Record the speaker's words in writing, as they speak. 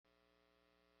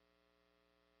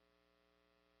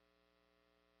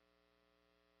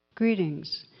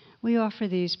Greetings. We offer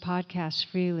these podcasts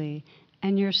freely,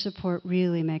 and your support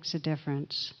really makes a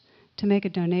difference. To make a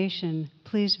donation,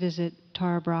 please visit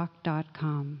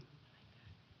tarabrach.com.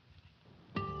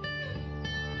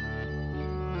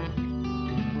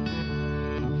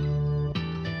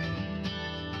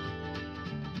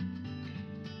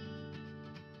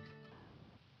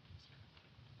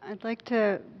 I'd like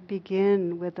to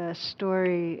begin with a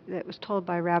story that was told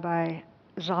by Rabbi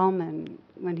Zalman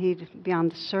when he'd be on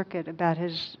the circuit about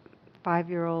his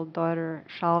 5-year-old daughter,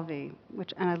 Shalvi,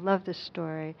 and I love this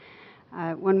story.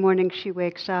 One morning she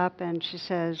wakes up and she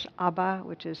says, Abba,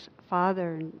 which is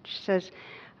father, and she says,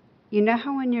 you know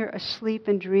how when you're asleep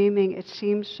and dreaming it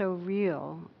seems so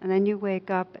real, and then you wake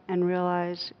up and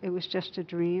realize it was just a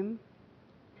dream?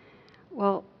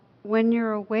 Well, when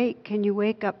you're awake, can you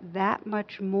wake up that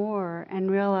much more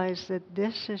and realize that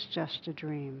this is just a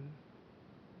dream?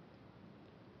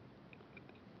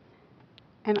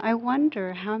 And I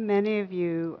wonder how many of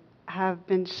you have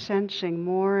been sensing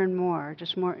more and more,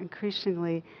 just more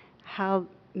increasingly, how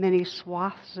many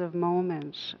swaths of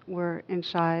moments were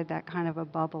inside that kind of a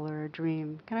bubble or a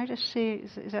dream. Can I just see,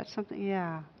 is that something?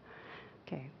 Yeah.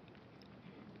 Okay.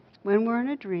 When we're in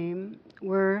a dream,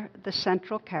 we're the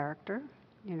central character.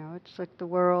 You know, it's like the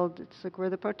world, it's like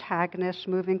we're the protagonists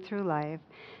moving through life,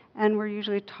 and we're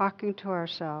usually talking to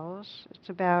ourselves. It's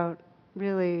about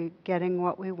really getting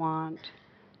what we want.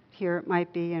 Here it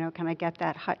might be, can I get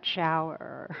that hot shower,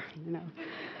 or,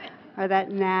 or that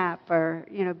nap, or,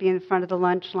 be in front of the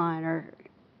lunch line, or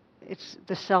it's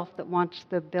the self that wants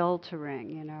the bell to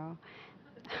ring,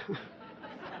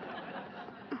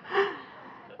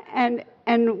 And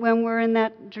when we're in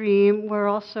that dream, we're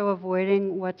also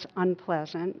avoiding what's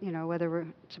unpleasant, whether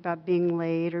it's about being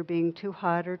late or being too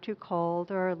hot or too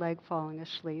cold or our leg falling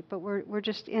asleep. But we're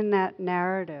just in that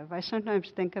narrative. I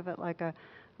sometimes think of it like a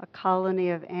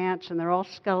colony of ants, and they're all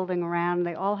scuttling around.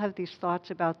 They all have these thoughts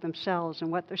about themselves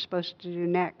and what they're supposed to do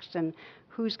next, and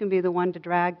who's going to be the one to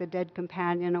drag the dead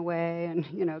companion away, and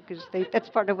because that's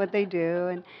part of what they do,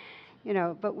 and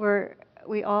but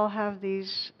we all have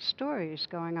these stories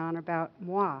going on about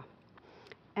moi.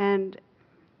 And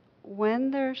when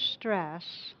there's stress,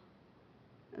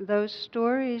 those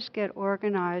stories get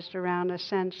organized around a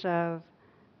sense of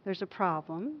there's a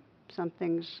problem,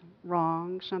 something's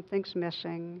wrong, something's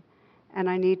missing, and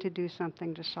I need to do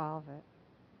something to solve it.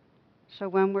 So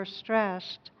when we're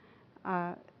stressed,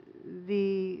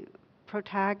 the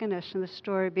protagonist in the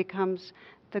story becomes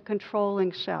the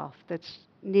controlling self that's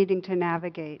needing to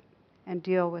navigate and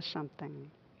deal with something.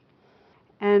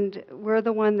 And we're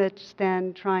the one that's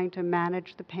then trying to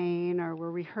manage the pain, or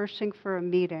we're rehearsing for a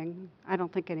meeting. I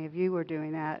don't think any of you are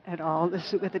doing that at all,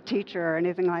 this with a teacher or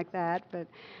anything like that, but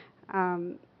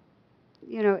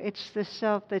it's the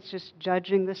self that's just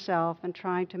judging the self and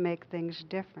trying to make things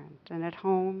different. And at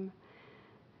home,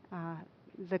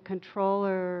 the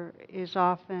controller is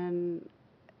often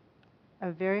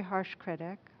a very harsh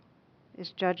critic,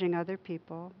 is judging other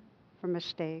people for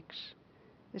mistakes,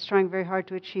 is trying very hard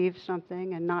to achieve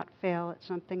something and not fail at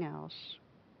something else,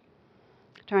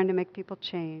 trying to make people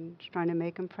change, trying to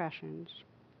make impressions.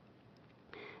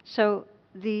 So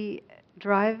the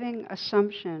driving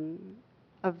assumption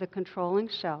of the controlling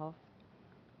self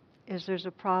is there's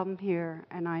a problem here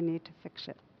and I need to fix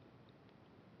it.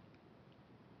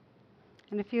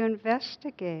 And if you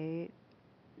investigate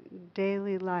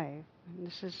daily life, and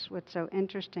this is what's so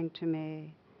interesting to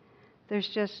me, there's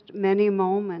just many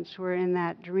moments where in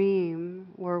that dream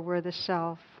where we're the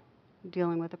self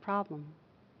dealing with a problem.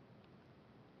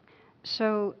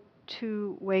 So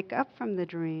to wake up from the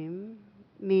dream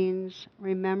means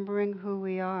remembering who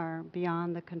we are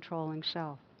beyond the controlling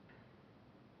self.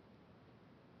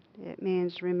 It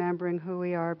means remembering who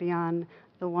we are beyond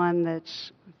the one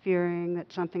that's fearing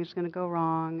that something's going to go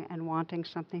wrong and wanting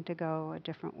something to go a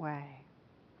different way.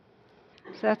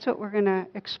 So that's what we're going to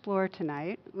explore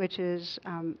tonight, which is,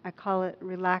 I call it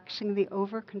relaxing the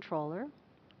over-controller.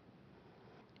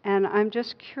 And I'm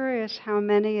just curious how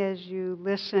many as you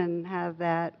listen have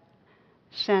that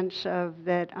sense of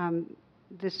that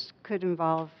this could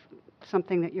involve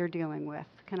something that you're dealing with.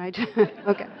 Can I do?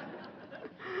 Okay.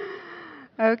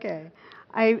 Okay.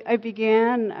 I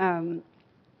began,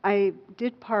 I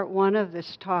did part one of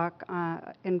this talk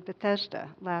in Bethesda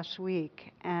last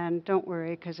week, and don't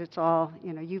worry, because it's all,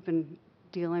 you've been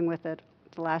dealing with it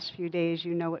the last few days,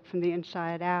 you know it from the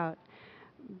inside out.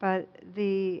 But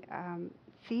the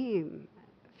theme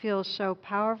feels so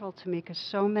powerful to me because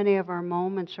so many of our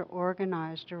moments are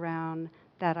organized around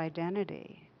that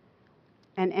identity.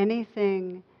 And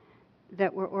anything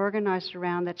that we're organized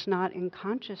around that's not in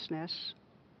consciousness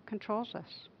controls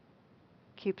us,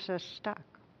 keeps us stuck.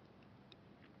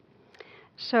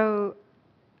 So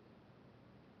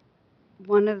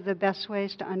one of the best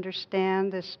ways to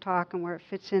understand this talk and where it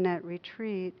fits in at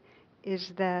retreat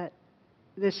is that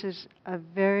this is a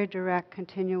very direct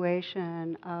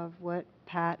continuation of what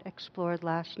Pat explored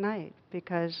last night,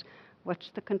 because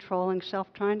what's the controlling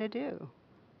self trying to do?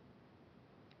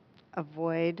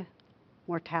 Avoid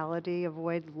mortality,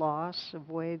 avoid loss,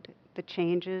 avoid the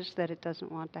changes that it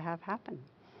doesn't want to have happen.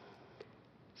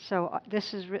 So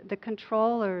this is the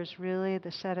controller is really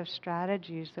the set of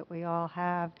strategies that we all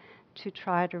have to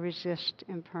try to resist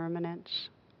impermanence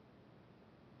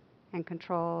and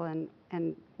control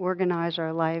and organize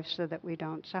our lives so that we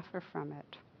don't suffer from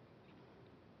it.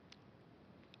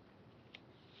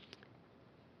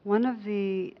 One of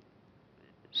the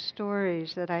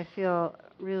stories that I feel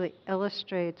really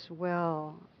illustrates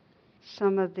well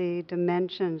some of the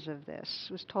dimensions of this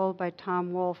was told by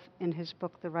Tom Wolfe in his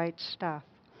book, The Right Stuff,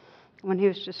 when he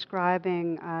was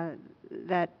describing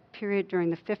that period during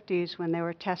the 50s when they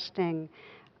were testing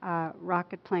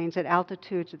rocket planes at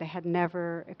altitudes that they had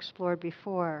never explored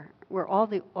before, where all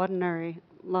the ordinary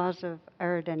laws of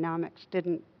aerodynamics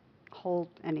didn't hold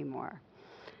anymore.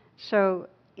 So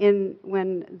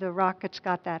when the rockets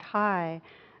got that high,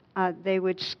 they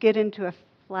would skid into a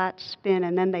flat spin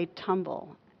and then they'd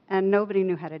tumble, and nobody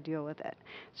knew how to deal with it.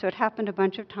 So it happened a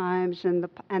bunch of times, and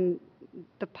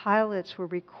the pilots were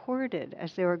recorded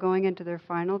as they were going into their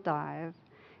final dive,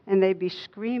 and they'd be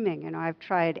screaming, you know, I've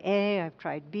tried A, I've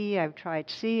tried B, I've tried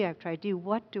C, I've tried D,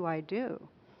 what do I do?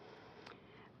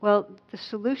 Well, the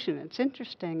solution, it's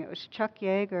interesting, it was Chuck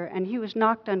Yeager, and he was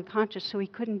knocked unconscious, so he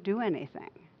couldn't do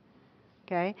anything.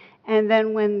 Okay? And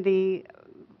then when the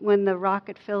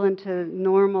rocket fell into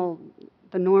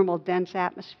the normal dense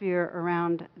atmosphere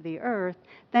around the Earth,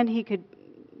 then he could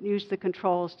use the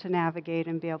controls to navigate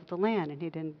and be able to land, and he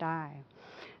didn't die.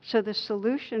 So the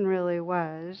solution really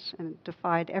was, and it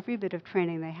defied every bit of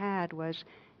training they had, was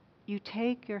you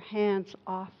take your hands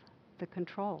off the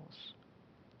controls.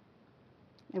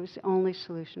 It was the only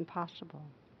solution possible.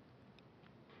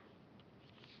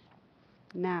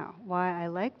 Now, why I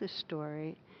like this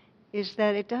story is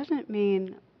that it doesn't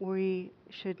mean we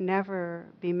should never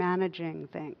be managing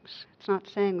things. It's not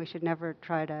saying we should never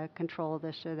try to control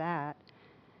this or that.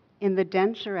 In the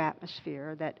denser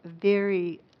atmosphere, that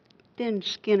very thin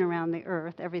skin around the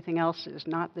Earth, everything else is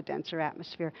not the denser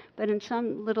atmosphere, but in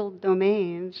some little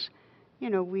domains, you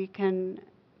know, we can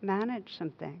manage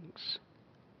some things.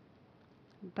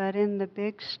 But in the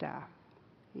big stuff,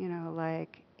 you know,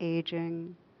 like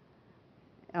aging,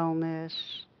 illness,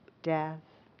 death,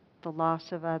 the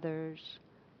loss of others,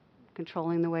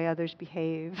 controlling the way others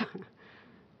behave,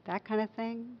 that kind of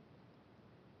thing,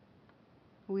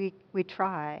 we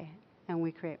try and we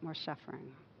create more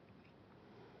suffering.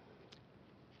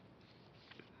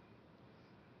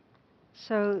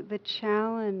 So the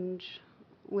challenge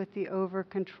with the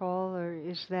over-controller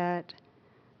is that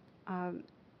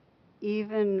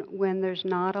even when there's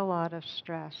not a lot of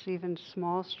stress, even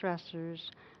small stressors,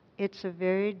 it's a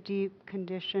very deep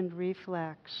conditioned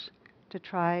reflex to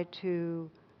try to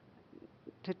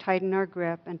tighten our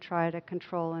grip and try to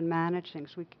control and manage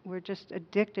things. We're just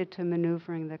addicted to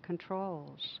maneuvering the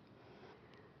controls.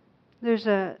 There's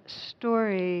a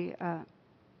story,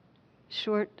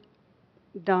 short,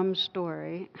 dumb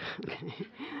story,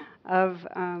 of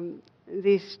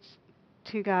these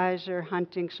two guys are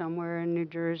hunting somewhere in New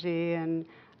Jersey, and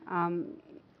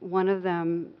one of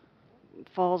them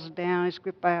falls down, is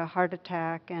gripped by a heart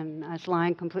attack, and is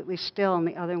lying completely still, and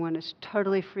the other one is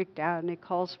totally freaked out, and he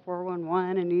calls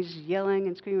 411, and he's yelling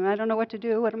and screaming, I don't know what to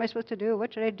do, what am I supposed to do,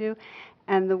 what should I do?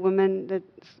 And the woman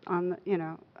that's on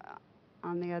the,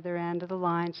 on the other end of the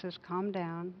line says, calm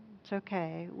down, it's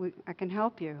okay, I can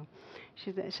help you.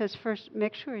 She says, first,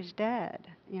 make sure he's dead,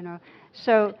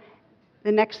 So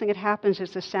the next thing that happens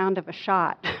is the sound of a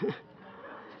shot.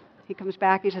 He comes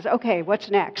back, he says, okay, what's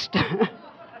next?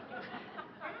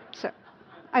 So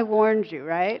I warned you,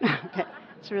 right? Okay,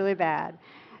 it's really bad.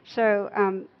 So,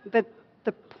 but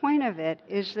the point of it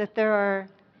is that there are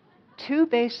two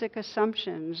basic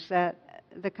assumptions that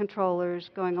the controller's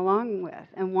going along with.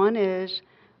 And one is,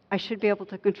 I should be able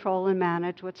to control and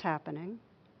manage what's happening.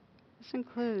 This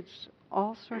includes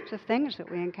all sorts of things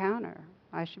that we encounter.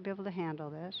 I should be able to handle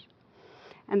this.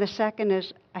 And the second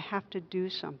is, I have to do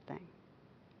something.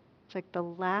 It's like the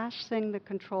last thing the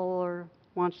controller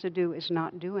wants to do is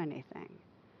not do anything.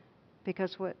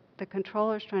 Because what the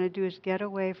controller is trying to do is get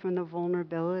away from the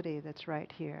vulnerability that's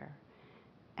right here.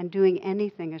 And doing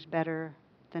anything is better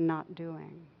than not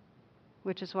doing.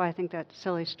 Which is why I think that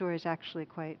silly story is actually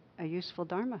quite a useful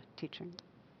Dharma teaching.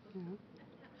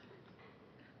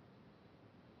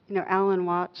 Alan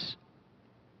Watts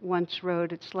once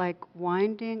wrote, it's like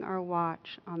winding our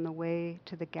watch on the way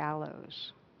to the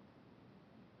gallows.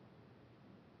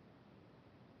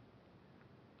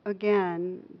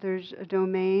 Again, there's a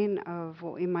domain of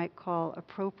what we might call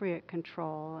appropriate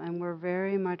control, and we're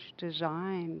very much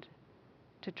designed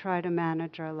to try to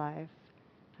manage our life.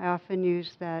 I often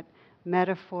use that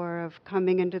metaphor of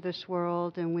coming into this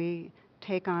world and we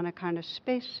take on a kind of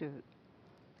spacesuit,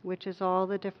 which is all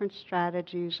the different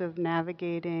strategies of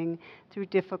navigating through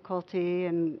difficulty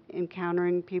and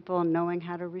encountering people and knowing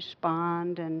how to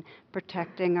respond and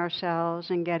protecting ourselves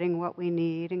and getting what we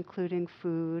need, including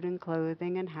food and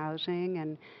clothing and housing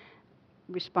and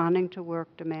responding to work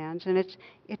demands. And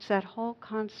it's that whole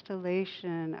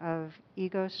constellation of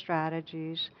ego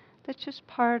strategies that's just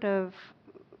part of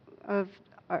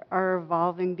our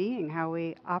evolving being, how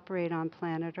we operate on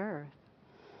planet Earth.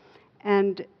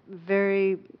 And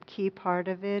very key part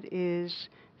of it is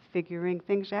figuring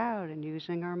things out and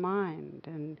using our mind.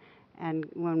 And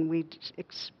when we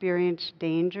experience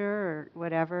danger or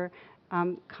whatever,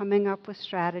 coming up with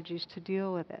strategies to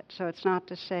deal with it. So it's not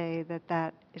to say that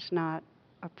that is not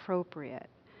appropriate.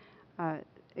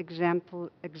 Example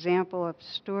of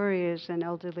story is an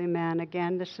elderly man.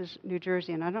 Again, this is New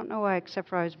Jersey, and I don't know why, except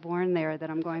for I was born there, that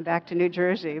I'm going back to New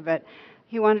Jersey. But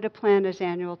he wanted to plant his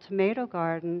annual tomato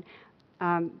garden.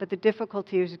 But the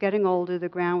difficulty was getting older, the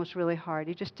ground was really hard.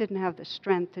 He just didn't have the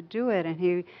strength to do it, and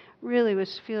he really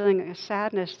was feeling a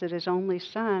sadness that his only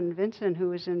son, Vincent, who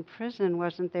was in prison,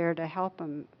 wasn't there to help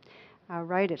him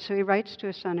write it. So he writes to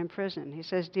his son in prison. He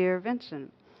says, "Dear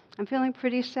Vincent, I'm feeling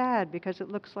pretty sad because it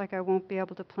looks like I won't be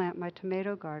able to plant my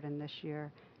tomato garden this year,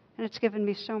 and it's given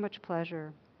me so much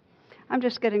pleasure. I'm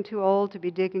just getting too old to be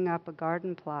digging up a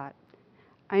garden plot.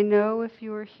 I know if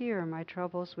you were here, my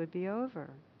troubles would be over.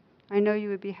 I know you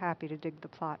would be happy to dig the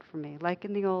plot for me, like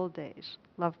in the old days.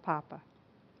 Love, Papa."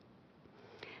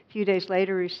 A few days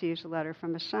later, he receives a letter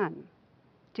from his son.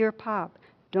 "Dear Pop,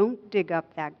 don't dig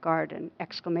up that garden!"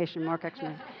 Exclamation mark,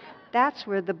 exclamation. "That's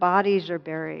where the bodies are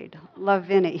buried. Love,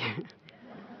 Vinny."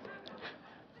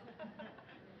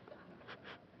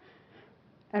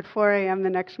 At 4 a.m. the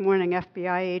next morning,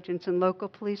 FBI agents and local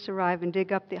police arrive and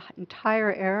dig up the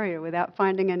entire area without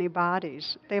finding any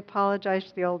bodies. They apologize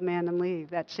to the old man and leave.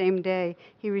 That same day,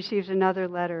 he receives another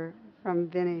letter from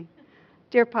Vinny.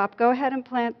 "Dear Pop, go ahead and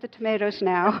plant the tomatoes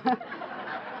now."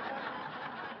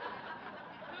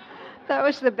 That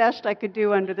was the best I could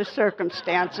do under the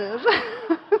circumstances.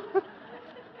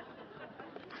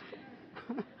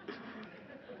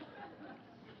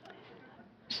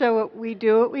 So we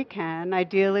do what we can.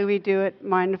 Ideally, we do it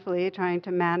mindfully, trying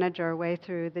to manage our way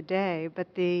through the day.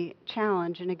 But the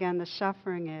challenge, and again, the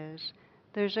suffering is,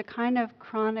 there's a kind of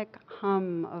chronic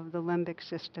hum of the limbic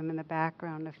system in the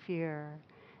background of fear.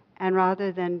 And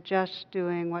rather than just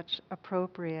doing what's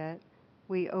appropriate,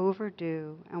 we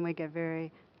overdo and we get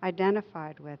very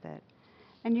identified with it.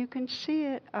 And you can see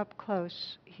it up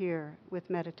close here with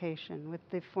meditation, with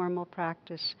the formal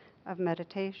practice of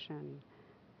meditation.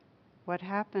 What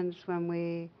happens when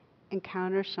we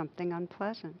encounter something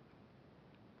unpleasant?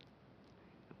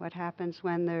 What happens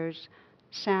when there's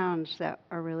sounds that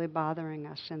are really bothering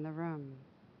us in the room?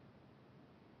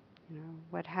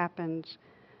 What happens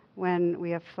when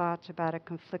we have thoughts about a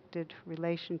conflicted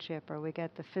relationship or we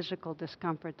get the physical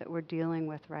discomfort that we're dealing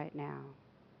with right now?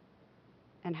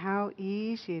 And how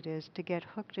easy it is to get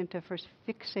hooked into first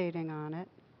fixating on it,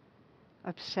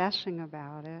 obsessing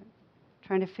about it,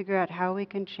 trying to figure out how we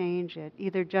can change it,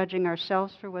 either judging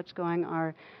ourselves for what's going on,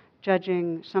 or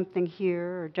judging something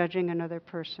here, or judging another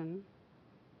person.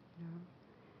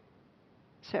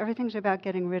 So everything's about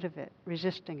getting rid of it,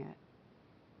 resisting it,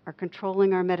 or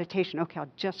controlling our meditation. Okay,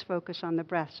 I'll just focus on the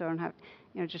breath, so I don't have,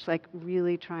 just like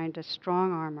really trying to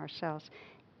strong arm ourselves.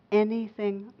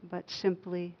 Anything but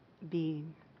simply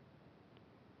being.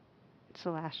 It's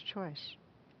the last choice.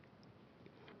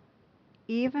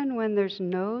 Even when there's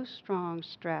no strong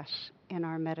stress in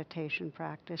our meditation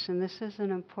practice, and this is an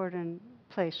important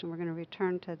place, and we're going to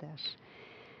return to this,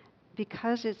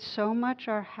 because it's so much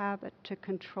our habit to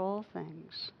control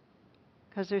things,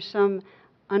 because there's some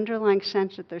underlying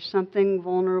sense that there's something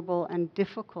vulnerable and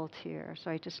difficult here,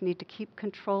 so I just need to keep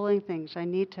controlling things. I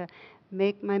need to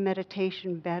make my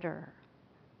meditation better.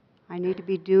 I need to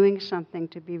be doing something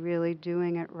to be really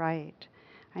doing it right.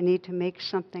 I need to make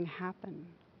something happen.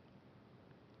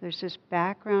 There's this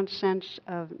background sense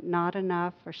of not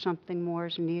enough or something more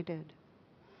is needed.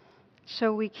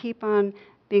 So we keep on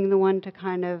being the one to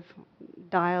kind of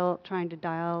trying to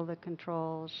dial the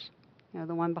controls,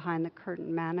 the one behind the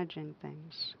curtain managing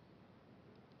things.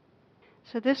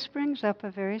 So this brings up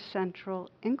a very central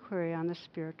inquiry on the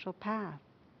spiritual path,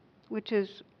 which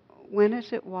is, when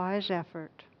is it wise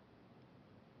effort?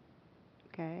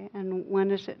 Okay, and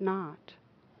when is it not?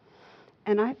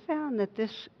 And I found that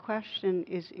this question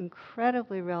is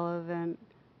incredibly relevant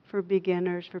for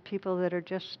beginners, for people that are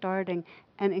just starting,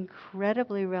 and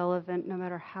incredibly relevant no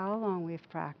matter how long we've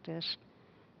practiced,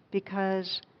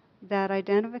 because that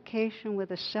identification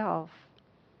with a self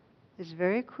is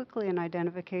very quickly an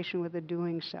identification with a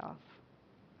doing self,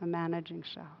 a managing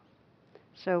self.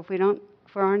 So if we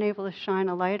aren't able to shine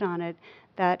a light on it,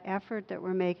 that effort that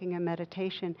we're making in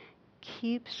meditation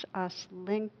keeps us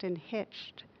linked and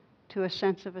hitched to a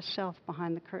sense of a self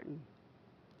behind the curtain.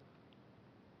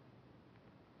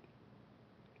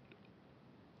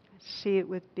 I see it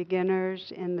with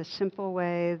beginners in the simple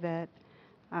way that,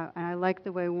 and I like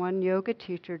the way one yoga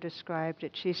teacher described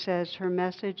it. She says her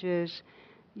message is,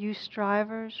 you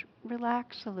strivers,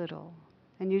 relax a little,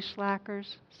 and you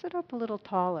slackers, sit up a little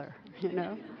taller,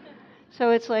 So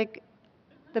it's like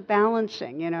the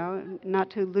balancing, not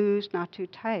too loose, not too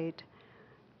tight.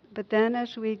 But then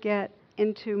as we get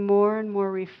into more and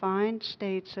more refined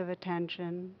states of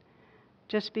attention,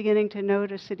 just beginning to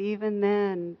notice that even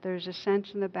then there's a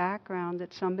sense in the background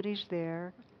that somebody's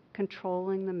there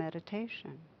controlling the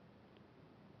meditation.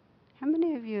 How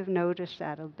many of you have noticed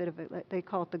that, a bit of it? They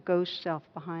call it the ghost self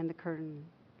behind the curtain.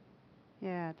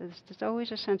 Yeah, there's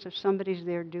always a sense of somebody's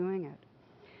there doing it.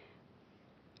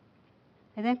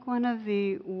 I think one of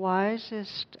the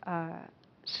wisest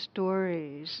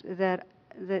stories that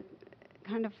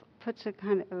kind of puts a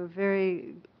kind of a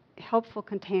very helpful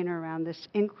container around this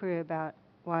inquiry about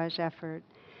wise effort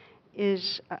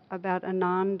is about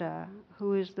Ananda,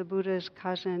 who is the Buddha's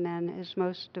cousin and his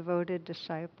most devoted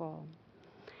disciple.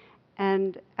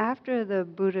 And after the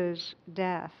Buddha's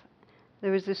death, there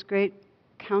was this great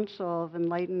council of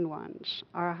enlightened ones,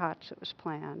 arahats, that was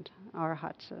planned.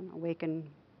 Arahats, an awakened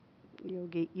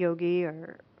yogi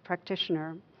or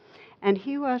practitioner. And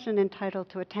he wasn't entitled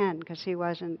to attend because he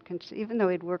wasn't, even though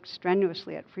he'd worked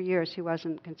strenuously at it for years, he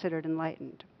wasn't considered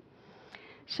enlightened.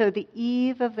 So the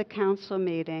eve of the council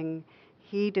meeting,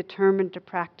 he determined to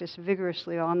practice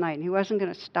vigorously all night. And he wasn't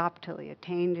going to stop till he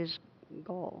attained his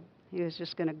goal. He was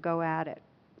just going to go at it,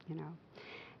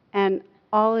 And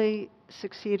all he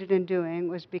succeeded in doing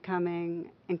was becoming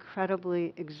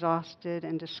incredibly exhausted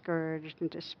and discouraged and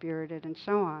dispirited and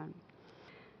so on.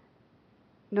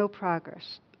 No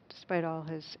progress, despite all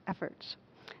his efforts.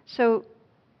 So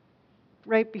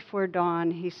right before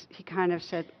dawn, he kind of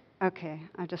said, okay,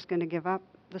 I'm just going to give up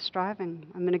the striving.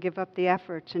 I'm going to give up the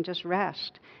efforts and just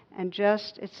rest. And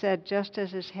it said, just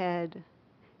as his head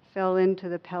fell into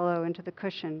the pillow, into the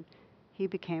cushion, he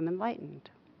became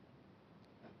enlightened.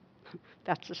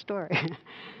 That's the story.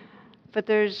 But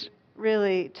there's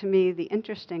really, to me, the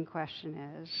interesting question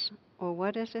is, well,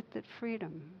 what is it that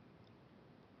freedom?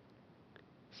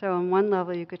 So on one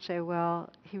level you could say, well,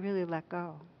 he really let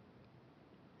go.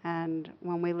 And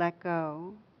when we let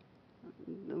go,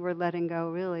 we're letting go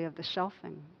really of the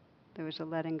selfing. There was a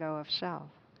letting go of self.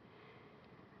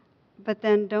 But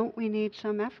then don't we need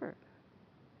some effort?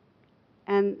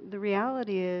 And the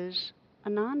reality is,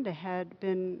 Ananda had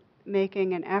been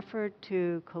making an effort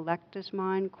to collect his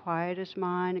mind, quiet his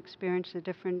mind, experience the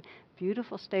different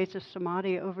beautiful states of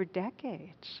samadhi over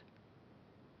decades.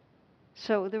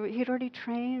 So he'd already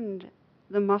trained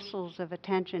the muscles of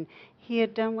attention. He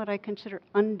had done what I consider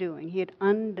undoing.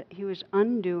 He was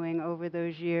undoing over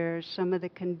those years some of the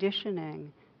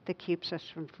conditioning that keeps us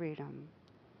from freedom.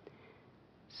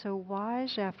 So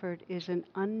wise effort is an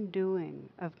undoing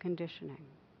of conditioning.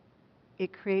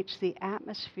 It creates the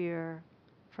atmosphere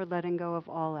for letting go of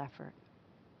all effort.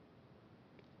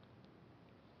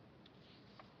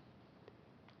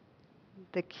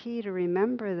 The key to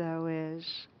remember, though,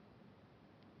 is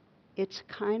it's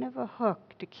kind of a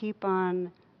hook to keep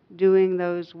on doing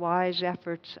those wise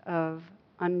efforts of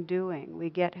undoing.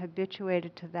 We get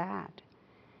habituated to that.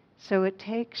 So it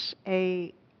takes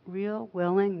a real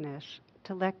willingness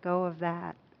to let go of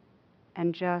that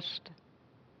and just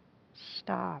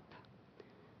stop.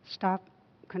 Stop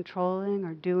controlling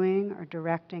or doing or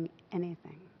directing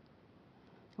anything.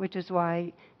 Which is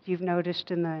why you've noticed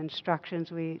in the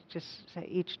instructions we just say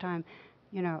each time,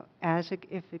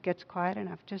 if it gets quiet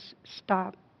enough, just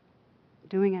stop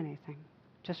doing anything.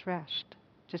 Just rest.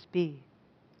 Just be.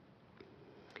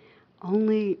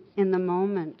 Only in the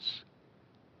moments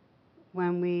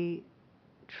when we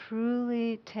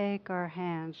truly take our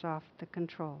hands off the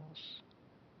controls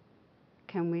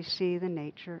can we see the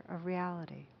nature of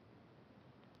reality.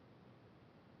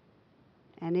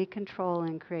 Any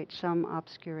controlling creates some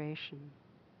obscuration.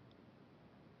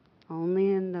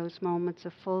 Only in those moments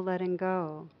of full letting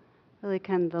go really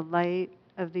can the light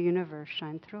of the universe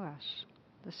shine through us.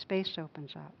 The space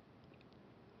opens up.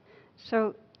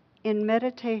 So in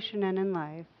meditation and in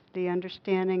life, the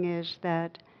understanding is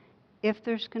that if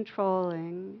there's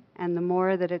controlling, and the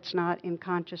more that it's not in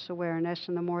conscious awareness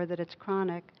and the more that it's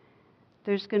chronic,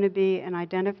 there's going to be an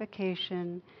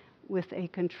identification with a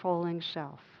controlling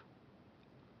self.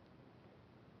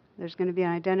 There's going to be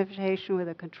an identification with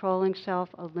a controlling self,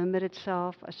 a limited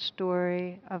self, a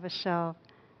story of a self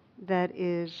that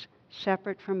is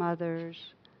separate from others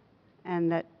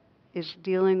and that is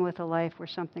dealing with a life where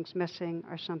something's missing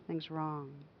or something's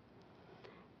wrong.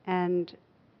 And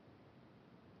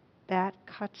that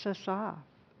cuts us off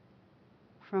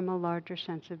from a larger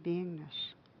sense of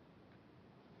beingness.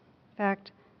 In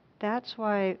fact, that's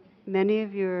why many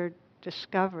of you are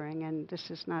discovering, and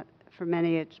this is not, for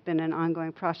many it's been an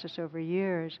ongoing process over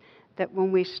years, that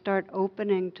when we start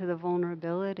opening to the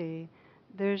vulnerability,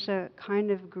 there's a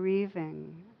kind of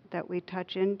grieving that we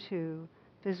touch into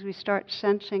because we start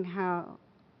sensing how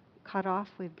cut off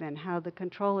we've been, how the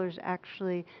controllers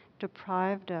actually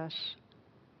deprived us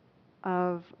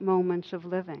of moments of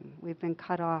living. We've been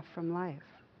cut off from life.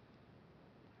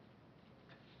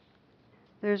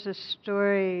 There's a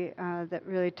story that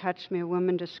really touched me. A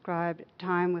woman described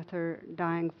time with her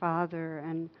dying father,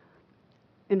 and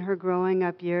in her growing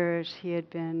up years, he was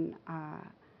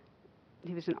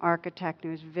an architect,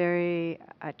 and he was very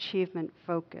achievement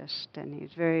focused, and he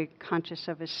was very conscious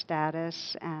of his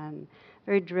status and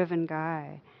very driven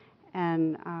guy,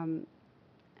 and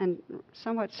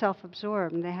somewhat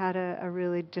self-absorbed. And they had a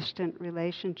really distant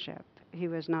relationship. He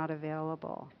was not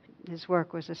available. His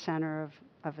work was the center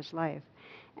of his life.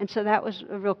 And so that was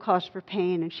a real cause for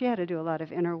pain, and she had to do a lot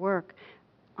of inner work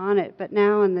on it. But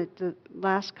now in the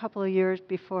last couple of years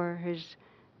before his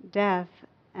death,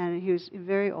 and he was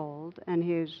very old, and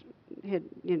he had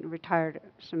retired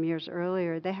some years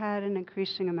earlier, they had an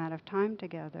increasing amount of time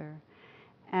together.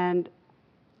 And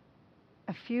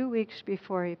a few weeks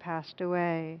before he passed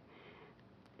away,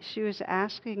 she was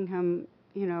asking him,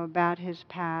 about his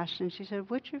past, and she said,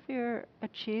 "Which of your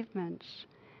achievements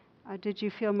did you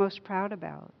feel most proud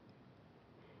about?"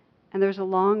 And there was a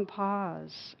long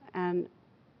pause, and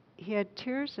he had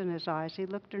tears in his eyes. He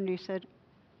looked at her and he said,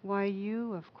 "Why,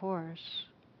 you, of course."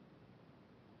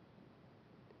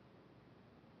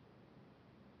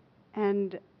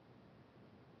 And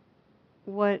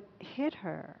what hit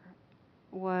her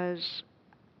was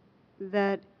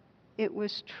that it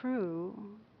was true,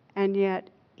 and yet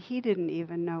he didn't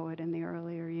even know it in the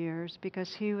earlier years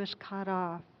because he was cut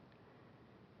off.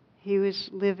 He was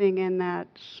living in that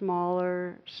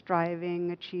smaller,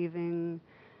 striving, achieving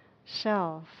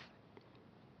self.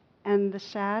 And the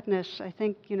sadness, I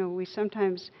think, we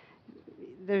sometimes,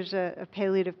 there's a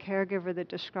palliative caregiver that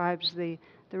describes the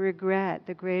regret,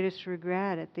 the greatest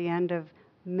regret at the end of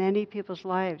many people's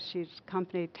lives. She's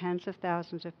accompanied tens of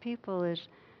thousands of people, is,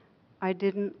 I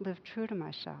didn't live true to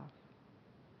myself.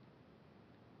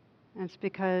 And it's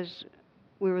because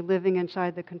we were living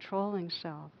inside the controlling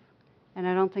self. And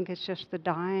I don't think it's just the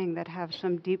dying that have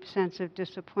some deep sense of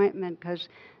disappointment, because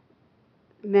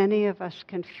many of us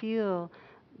can feel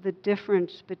the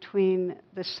difference between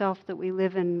the self that we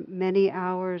live in many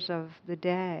hours of the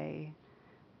day,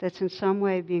 that's in some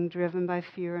way being driven by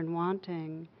fear and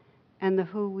wanting, and the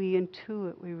who we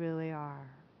intuit we really are.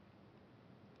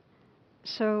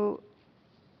 So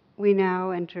we now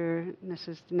enter, and this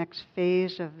is the next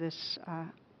phase of this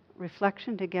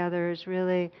reflection together, is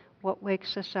really what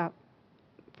wakes us up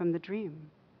from the dream.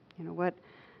 What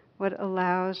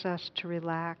allows us to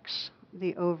relax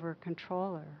the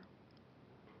over-controller.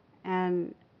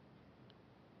 And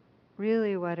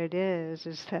really what it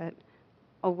is that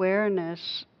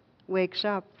awareness wakes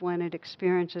up when it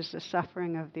experiences the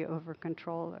suffering of the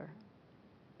over-controller,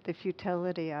 the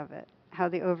futility of it, how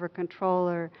the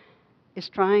over-controller is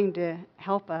trying to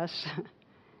help us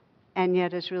and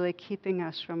yet is really keeping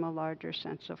us from a larger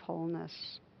sense of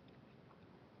wholeness.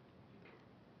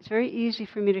 It's very easy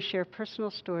for me to share personal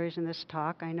stories in this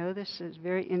talk. I know this is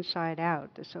very inside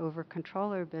out, this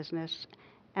over-controller business.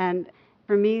 And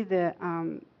for me, the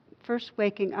first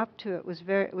waking up to it was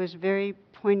very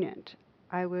poignant.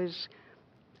 I was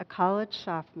a college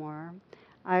sophomore.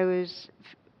 I was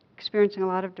experiencing a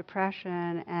lot of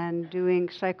depression and doing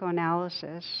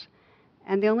psychoanalysis.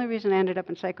 And the only reason I ended up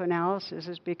in psychoanalysis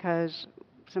is because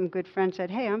some good friend said,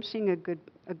 "Hey, I'm seeing a good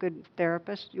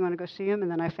therapist. You want to go see him?"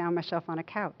 And then I found myself on a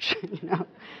couch.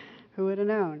 Who would have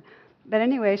known? But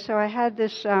anyway, so I had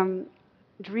this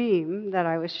dream that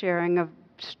I was sharing of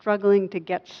struggling to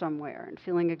get somewhere and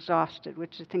feeling exhausted,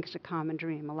 which I think is a common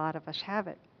dream. A lot of us have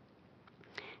it.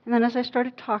 And then as I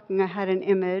started talking, I had an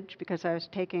image, because I was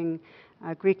taking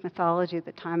Greek mythology at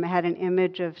the time, I had an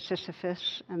image of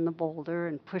Sisyphus and the boulder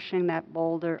and pushing that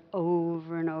boulder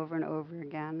over and over and over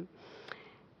again.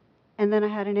 And then I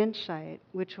had an insight,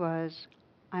 which was,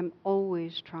 I'm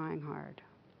always trying hard.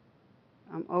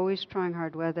 I'm always trying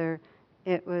hard, whether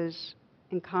it was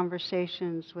in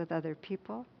conversations with other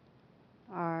people,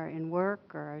 or in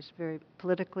work, or I was very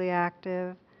politically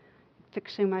active,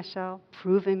 fixing myself,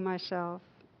 proving myself.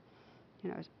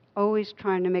 I was always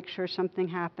trying to make sure something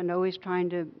happened, always trying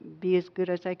to be as good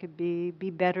as I could be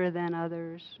better than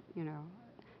others,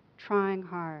 trying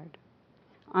hard.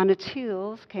 On its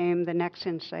heels came the next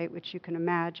insight, which you can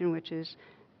imagine, which is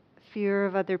fear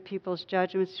of other people's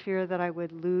judgments, fear that I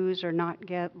would lose or not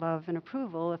get love and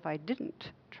approval if I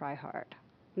didn't try hard.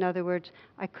 In other words,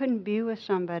 I couldn't be with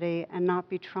somebody and not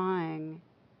be trying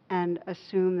and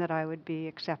assume that I would be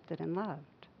accepted and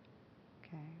loved.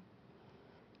 Okay.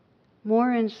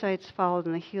 More insights followed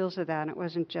on the heels of that, and it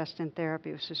wasn't just in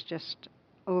therapy, it was just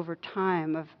over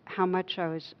time of how much I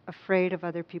was afraid of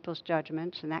other people's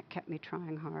judgments, and that kept me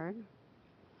trying hard.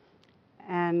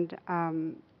 And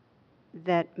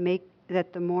that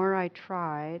the more I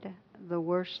tried, the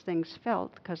worse things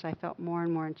felt, because I felt more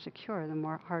and more insecure the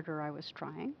more harder I was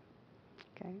trying.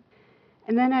 Okay.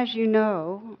 And then, as you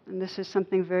know, and this is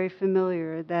something very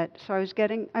familiar, so I was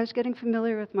getting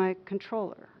familiar with my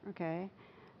controller. Okay.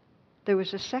 There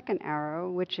was a second arrow,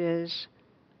 which is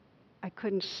I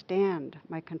couldn't stand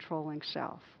my controlling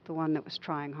self, the one that was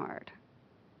trying hard.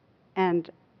 And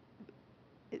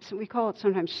we call it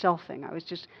sometimes selfing. I was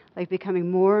just like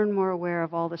becoming more and more aware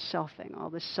of all the selfing, all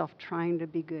this self trying to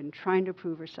be good and trying to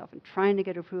prove herself and trying to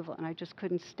get approval, and I just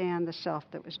couldn't stand the self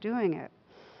that was doing it.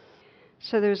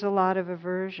 So there's a lot of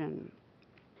aversion.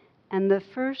 And the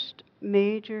first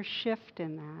major shift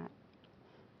in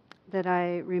that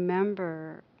I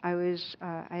remember,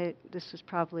 this was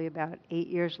probably about 8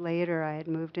 years later, I had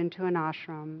moved into an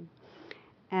ashram,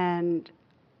 and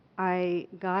I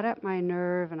got up my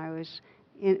nerve, and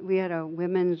we had a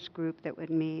women's group that would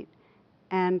meet,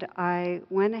 and I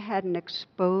went ahead and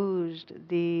exposed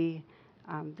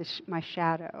my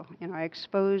shadow. I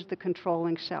exposed the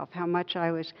controlling self, how much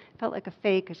felt like a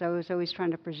fake, because I was always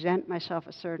trying to present myself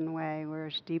a certain way,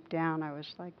 whereas deep down I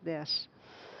was like this.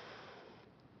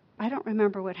 I don't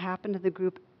remember what happened to the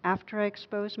group after I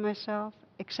exposed myself,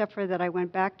 except for that I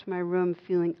went back to my room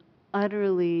feeling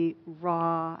utterly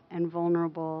raw and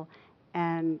vulnerable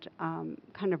and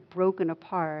kind of broken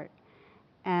apart.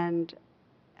 And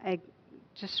I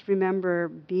just remember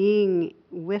being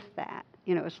with that.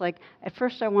 It was like, at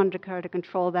first I wanted to try to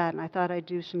control that, and I thought I'd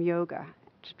do some yoga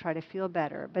to try to feel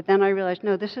better. But then I realized,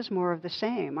 no, this is more of the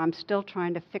same. I'm still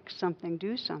trying to fix something,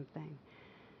 do something.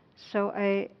 So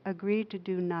I agreed to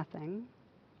do nothing,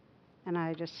 and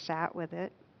I just sat with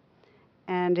it.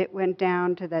 And it went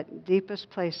down to that deepest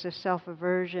place of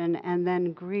self-aversion and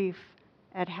then grief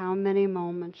at how many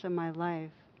moments of my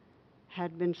life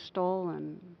had been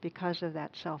stolen because of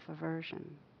that self-aversion.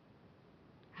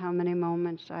 How many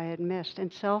moments I had missed.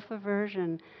 And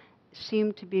self-aversion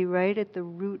seemed to be right at the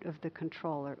root of the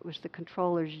controller. It was the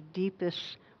controller's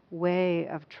deepest way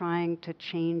of trying to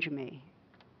change me.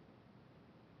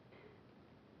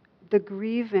 The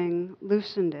grieving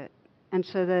loosened it, and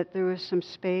so that there was some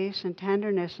space and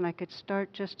tenderness, and I could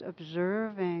start just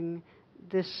observing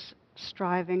this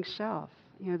striving self,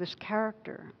 this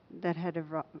character that had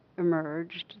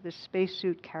emerged, this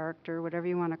spacesuit character, whatever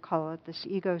you want to call it, this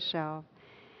ego self,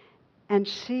 and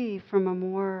see from a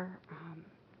more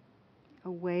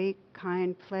awake,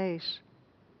 kind place,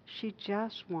 she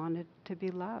just wanted to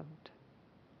be loved.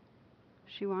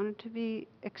 She wanted to be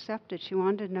accepted. She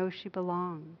wanted to know she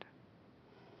belonged.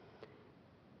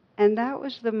 And that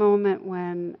was the moment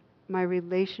when my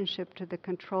relationship to the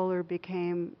controller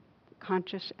became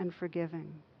conscious and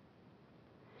forgiving.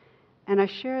 And I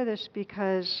share this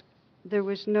because there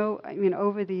was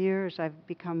over the years I've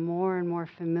become more and more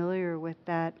familiar with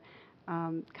that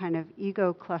kind of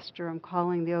ego cluster I'm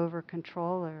calling the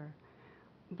over-controller.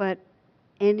 But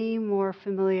any more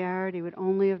familiarity would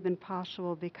only have been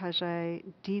possible because I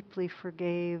deeply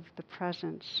forgave the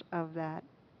presence of that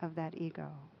ego.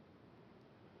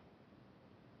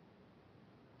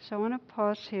 So I want to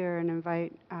pause here and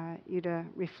invite you to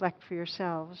reflect for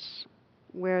yourselves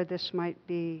where this might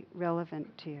be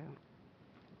relevant to you.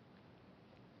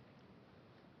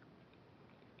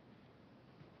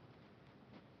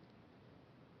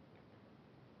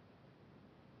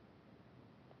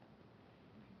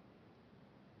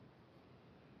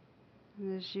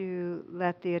 And as you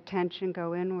let the attention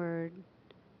go inward,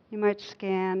 you might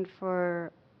scan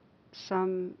for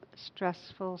some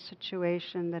stressful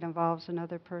situation that involves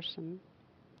another person,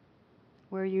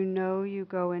 where you know you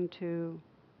go into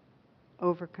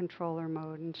over-controller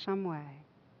mode in some way,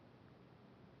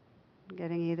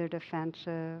 getting either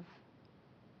defensive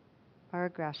or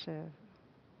aggressive,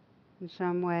 in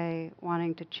some way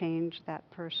wanting to change that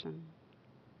person,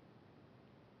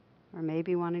 or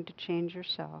maybe wanting to change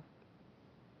yourself.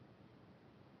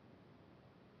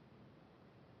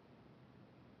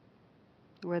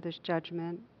 Where there's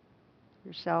judgment,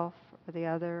 yourself or the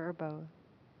other or both.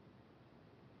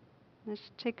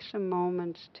 Let's take some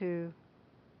moments to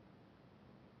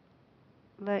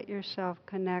let yourself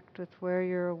connect with where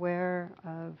you're aware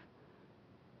of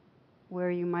where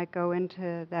you might go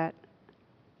into that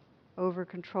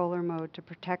over-controller mode to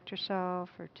protect yourself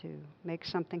or to make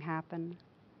something happen.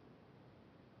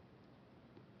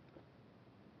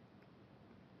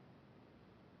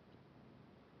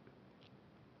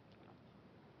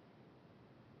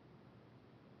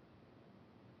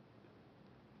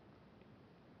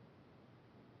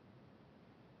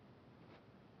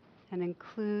 And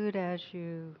include, as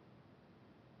you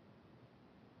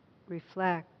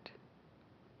reflect,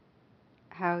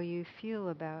 how you feel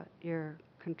about your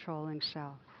controlling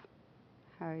self,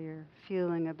 how you're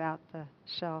feeling about the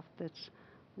self that's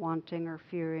wanting or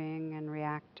fearing and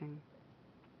reacting.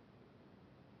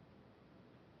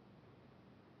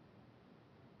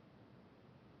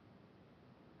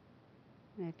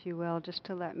 And if you will, just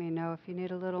to let me know if you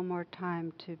need a little more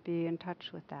time to be in touch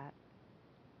with that.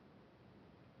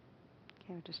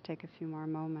 Okay, we'll just take a few more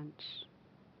moments.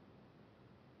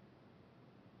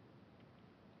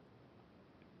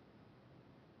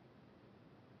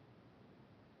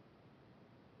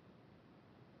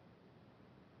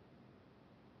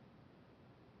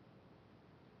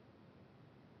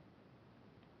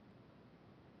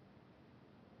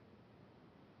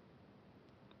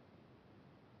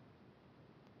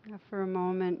 Now for a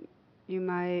moment, you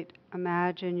might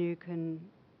imagine you can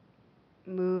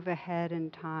move ahead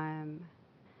in time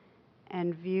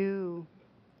and view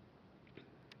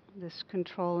this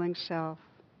controlling self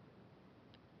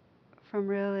from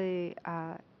really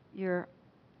your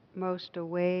most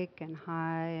awake and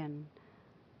high and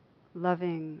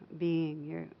loving being.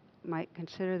 You might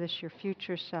consider this your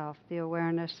future self, the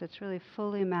awareness that's really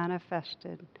fully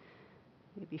manifested,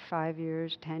 maybe 5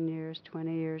 years, 10 years,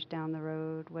 20 years down the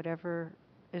road, whatever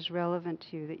is relevant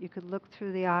to you, that you could look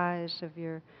through the eyes of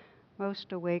your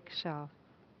most awake self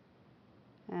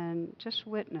and just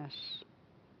witness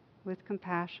with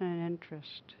compassion and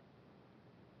interest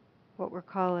what we're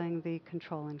calling the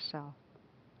controlling self.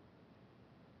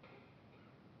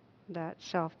 That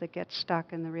self that gets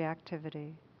stuck in the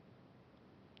reactivity.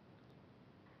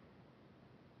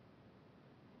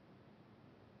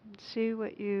 See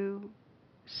what you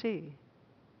see.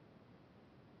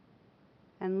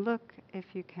 And look, if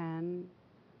you can,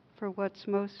 for what's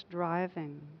most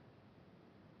driving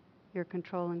your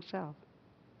controlling self.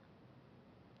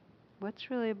 What's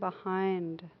really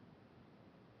behind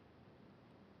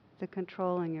the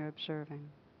controlling you're observing?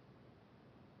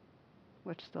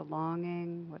 What's the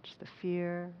longing? What's the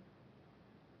fear?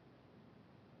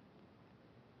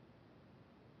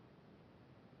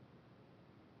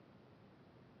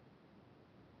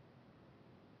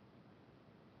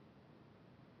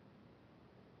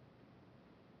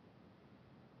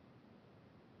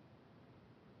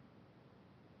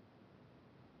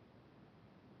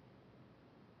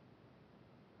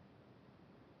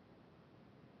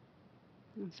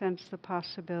 And sense the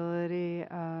possibility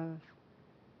of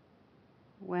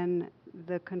when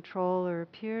the controller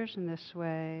appears in this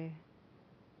way,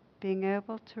 being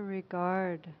able to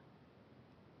regard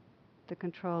the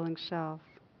controlling self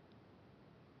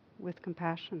with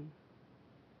compassion,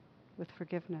 with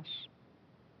forgiveness,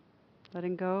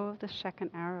 letting go of the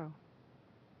second arrow.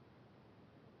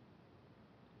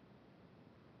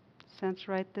 Sense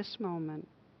right this moment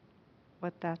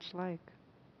what that's like.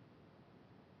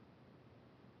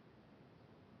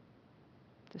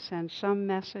 To send some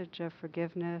message of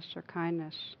forgiveness or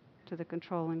kindness to the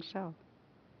controlling self.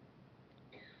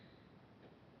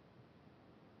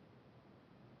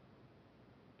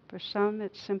 For some,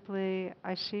 it's simply,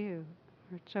 I see you,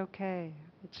 or it's okay,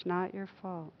 it's not your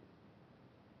fault.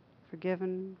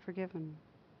 Forgiven, forgiven.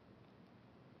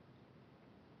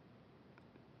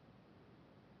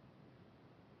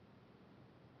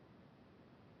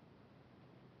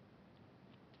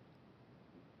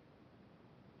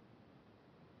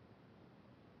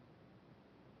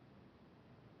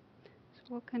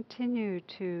 So we'll continue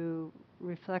to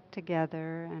reflect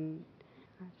together, and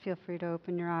feel free to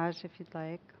open your eyes if you'd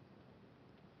like.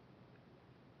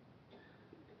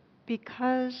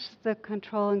 because the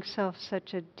controlling self's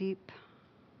such a deep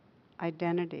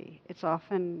identity, it's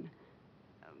often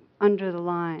under the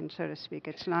line, so to speak.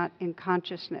 It's not in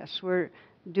consciousness. We're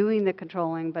doing the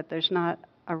controlling, but there's not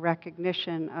a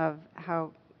recognition of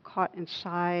how caught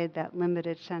inside that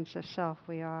limited sense of self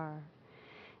we are.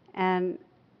 And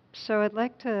so I'd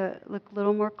like to look a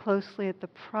little more closely at the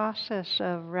process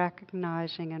of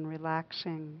recognizing and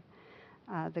relaxing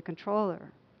the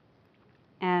controller.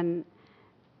 And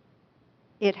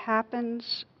it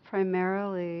happens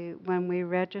primarily when we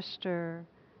register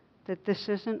that this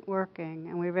isn't working,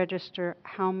 and we register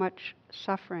how much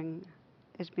suffering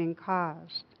is being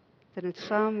caused. That in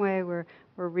some way we're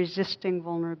resisting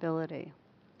vulnerability,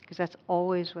 because that's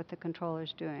always what the controller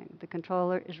is doing. The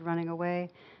controller is running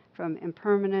away from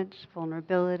impermanence,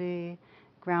 vulnerability,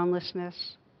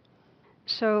 groundlessness.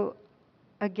 So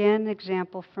again,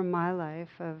 example from my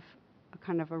life of a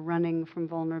kind of a running from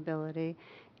vulnerability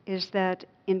is that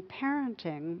in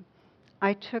parenting,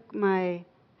 I took my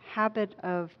habit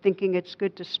of thinking it's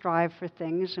good to strive for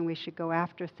things and we should go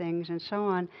after things and so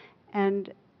on,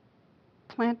 and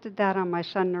planted that on my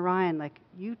son Narayan, like,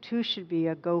 you too should be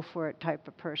a go-for-it type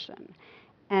of person.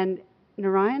 And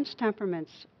Narayan's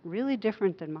temperament's really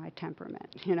different than my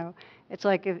temperament, It's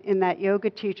like if, in that yoga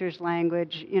teacher's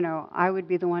language, I would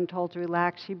be the one told to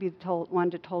relax, he'd be the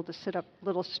one told to sit up a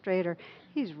little straighter.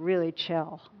 He's really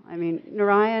chill. I mean,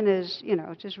 Narayan is,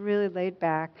 just really laid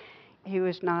back. He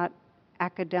was not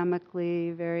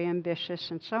academically very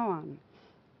ambitious and so on.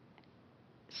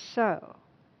 So,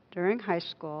 during high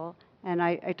school, and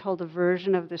I told a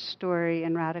version of this story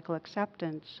in Radical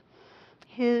Acceptance,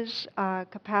 his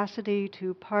capacity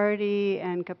to party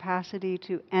and capacity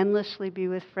to endlessly be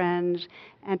with friends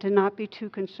and to not be too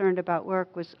concerned about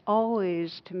work was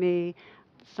always, to me,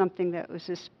 something that was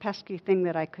this pesky thing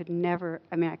that I couldn't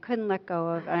let go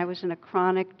of, and I was in a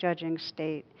chronic judging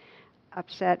state,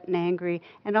 upset and angry,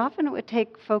 and often it would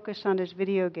take focus on his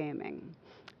video gaming,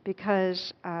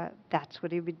 because that's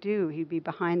what he would do. He'd be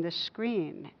behind the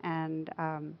screen, and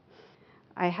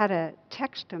I had to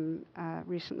text him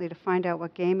recently to find out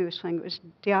what game he was playing. It was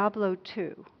Diablo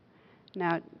 2.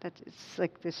 Now, it's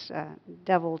like this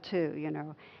Devil 2,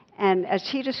 And as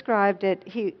he described it,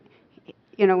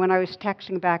 when I was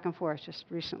texting back and forth just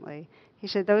recently, he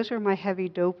said, those were my heavy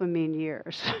dopamine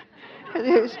years.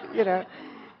 It was,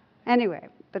 Anyway,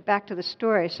 but back to the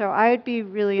story. So I would be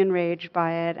really enraged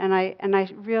by it, and I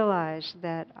realized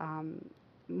that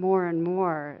more and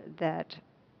more that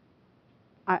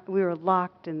we were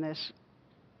locked in this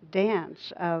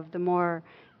dance of the more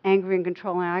angry and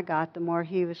controlling I got, the more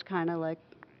he was kind of like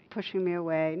pushing me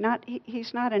away.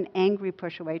 He's not an angry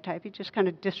push away type. He just kind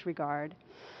of disregard.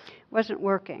 Wasn't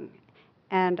working,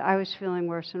 and I was feeling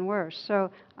worse and worse.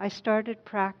 So I started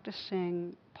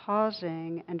practicing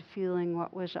pausing and feeling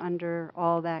what was under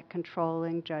all that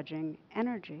controlling, judging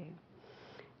energy.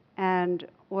 And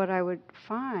what I would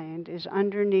find is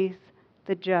underneath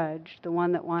the judge, the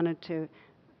one that wanted to,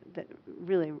 the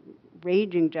really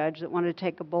raging judge that wanted to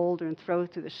take a boulder and throw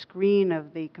through the screen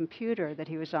of the computer that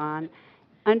he was on,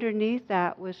 underneath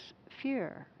that was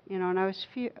fear, and I was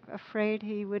afraid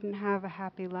he wouldn't have a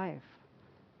happy life,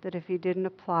 that if he didn't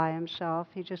apply himself,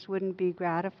 he just wouldn't be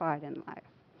gratified in life.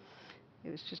 It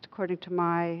was just according to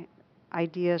my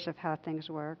ideas of how things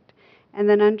worked. And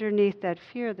then underneath that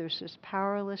fear, there's this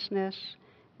powerlessness.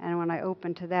 And when I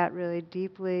opened to that really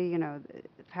deeply,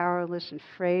 powerless and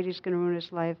afraid he's going to ruin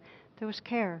his life, there was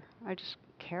care. I just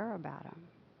care about him.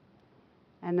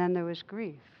 And then there was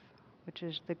grief, which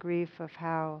is the grief of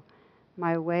how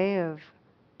my way of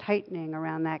tightening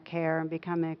around that care and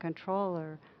becoming a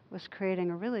controller was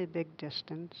creating a really big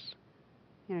distance.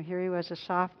 Here he was a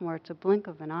sophomore, it's a blink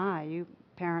of an eye, you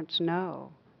parents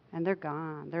know, and they're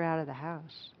gone, they're out of the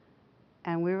house.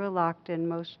 And we were locked in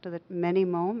many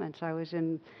moments I was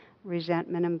in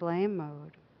resentment and blame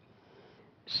mode.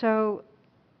 So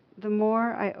the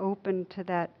more I opened to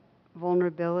that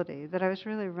vulnerability that I was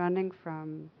really running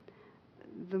from,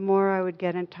 the more I would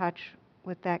get in touch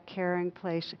with that caring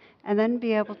place, and then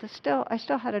be able to I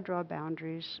still had to draw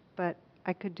boundaries, but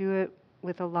I could do it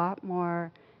with a lot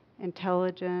more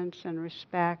intelligence and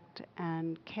respect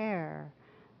and care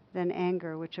than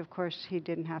anger, which of course he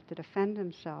didn't have to defend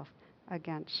himself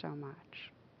against so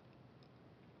much.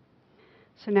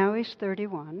 So now he's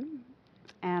 31,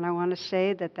 and I want to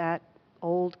say that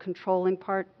old controlling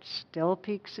part still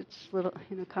peeks its little,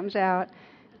 comes out.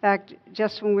 In fact,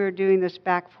 just when we were doing this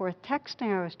back forth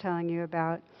texting I was telling you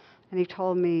about, and he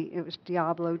told me it was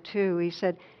Diablo 2, he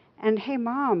said, And hey,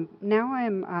 Mom, now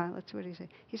I'm. Let's see what he said.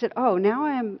 He said, "Oh, now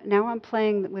I'm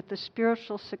playing with the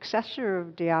spiritual successor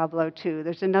of Diablo 2.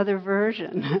 There's another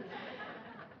version."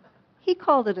 He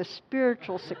called it a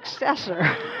spiritual successor.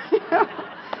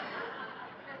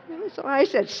 So I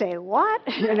said, "Say what?"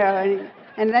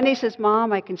 And then he says,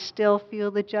 "Mom, I can still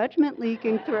feel the judgment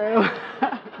leaking through."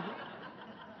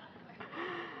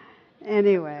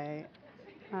 Anyway,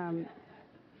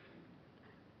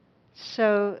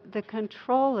 so the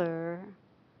controller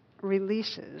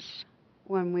releases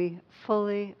when we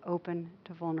fully open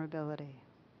to vulnerability.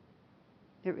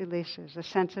 It releases. The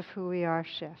sense of who we are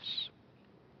shifts.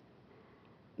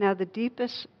 Now, the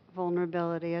deepest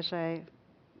vulnerability, as I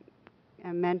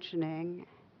am mentioning,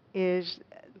 is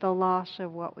the loss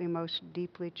of what we most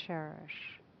deeply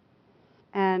cherish.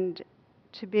 And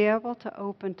to be able to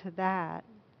open to that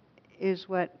is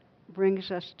what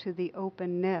brings us to the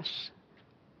openness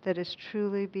that is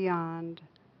truly beyond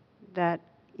that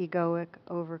egoic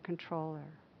over-controller.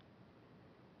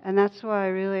 And that's why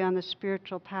really on the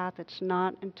spiritual path, it's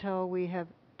not until we have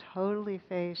totally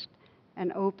faced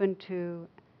and opened to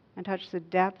and touched the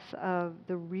depths of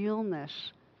the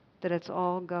realness that it's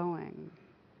all going,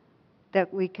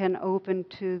 that we can open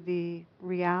to the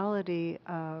reality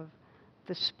of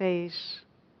the space,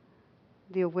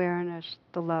 the awareness,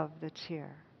 the love that's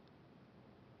here.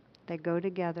 They go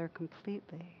together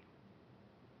completely.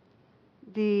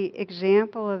 The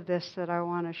example of this that I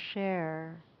want to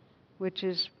share, which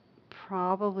is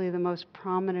probably the most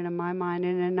prominent in my mind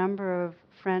and a number of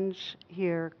friends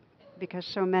here, because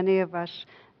so many of us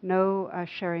know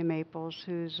Sherry Maples,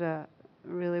 who's a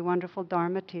really wonderful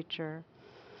Dharma teacher.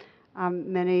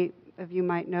 Many of you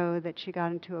might know that she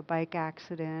got into a bike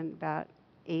accident about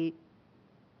 8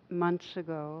 months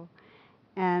ago,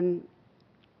 and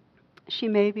she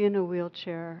may be in a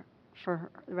wheelchair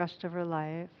for the rest of her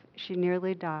life. She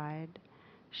nearly died.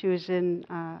 She was in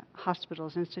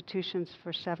hospitals, institutions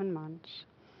for 7 months.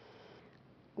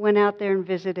 Went out there and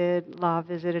visited, La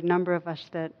visited. A number of us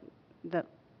that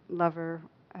love her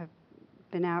have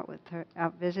been out with her,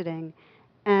 out visiting.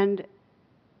 And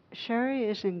Sherry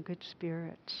is in good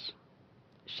spirits.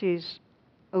 She's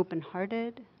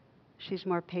open-hearted. She's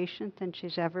more patient than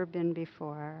she's ever been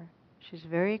before. She's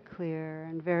very clear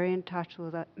and very in touch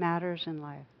with what matters in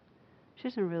life.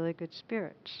 She's in really good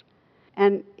spirits.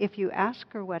 And if you ask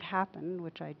her what happened,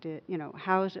 which I did,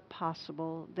 how is it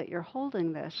possible that you're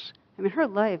holding this? I mean, her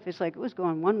life is like it was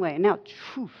going one way, and now,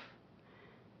 poof,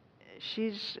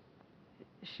 she's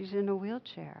in a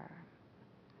wheelchair.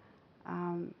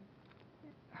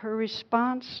 Her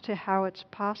response to how it's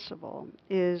possible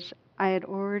is, I had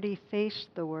already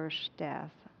faced the worst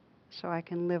death, so I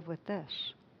can live with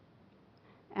this.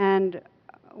 And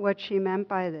what she meant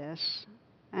by this,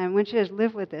 and when she says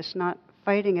live with this, not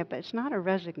fighting it, but it's not a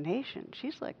resignation.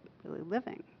 She's like really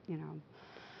living,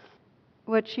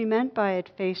 What she meant by it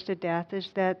faced a death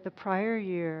is that the prior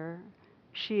year,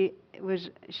 she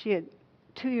had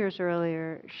 2 years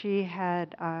earlier, she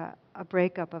had a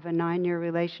breakup of a 9-year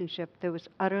relationship that was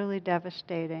utterly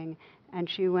devastating, and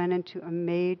she went into a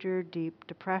major deep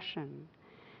depression.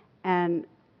 And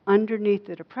underneath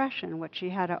the depression, what she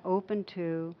had to open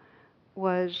to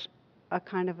was a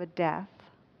kind of a death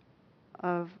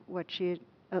of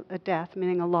a death,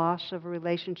 meaning a loss of a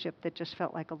relationship that just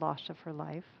felt like a loss of her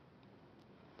life.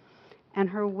 And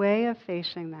her way of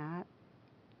facing that,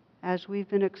 as we've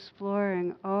been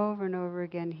exploring over and over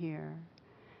again here,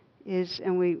 is,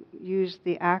 and we use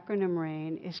the acronym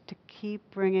RAIN, is to keep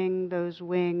bringing those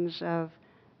wings of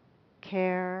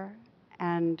care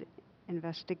and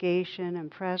investigation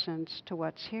and presence to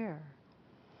what's here.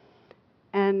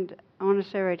 And I want to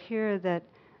say right here that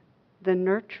the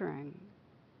nurturing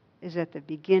is at the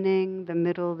beginning, the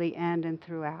middle, the end, and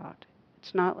throughout.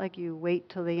 It's not like you wait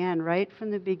till the end. Right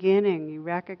from the beginning, you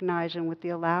recognize, and with the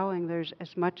allowing, there's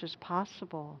as much as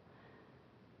possible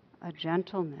a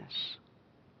gentleness.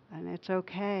 And it's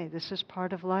okay. This is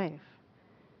part of life.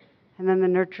 And then the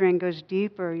nurturing goes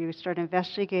deeper. You start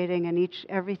investigating, and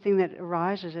everything that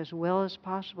arises as well as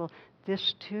possible.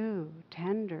 This too,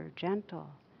 tender, gentle.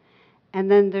 And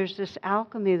then there's this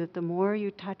alchemy that the more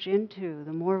you touch into,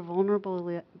 the more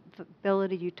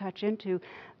vulnerability you touch into,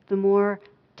 the more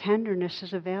tenderness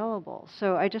is available.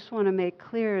 So I just want to make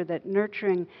clear that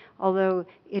nurturing, although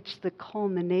it's the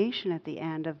culmination at the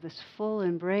end of this full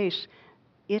embrace,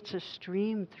 it's a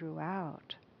stream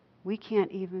throughout. We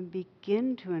can't even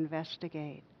begin to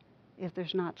investigate if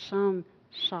there's not some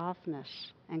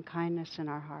softness and kindness in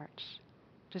our hearts.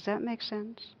 Does that make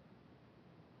sense?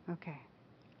 Okay.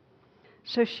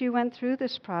 So she went through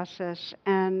this process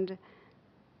and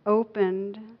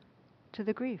opened to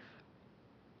the grief.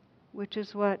 which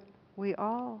is what we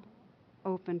all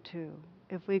open to.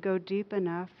 If we go deep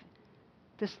enough,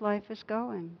 this life is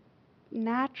going.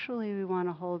 Naturally, we want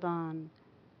to hold on.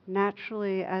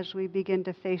 Naturally, as we begin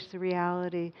to face the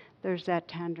reality, there's that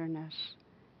tenderness.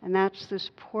 And that's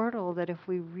this portal that if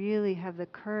we really have the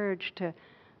courage to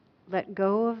let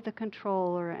go of the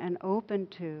controller and open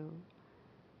to,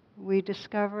 we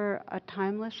discover a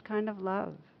timeless kind of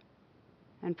love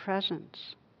and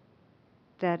presence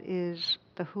that is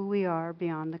the who we are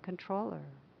beyond the controller.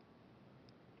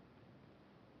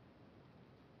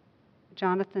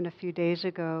 Jonathan, a few days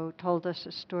ago, told us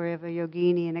a story of a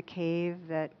yogini in a cave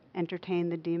that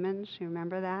entertained the demons. You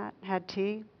remember that? Had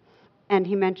tea? And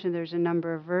he mentioned there's a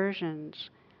number of versions.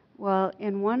 Well,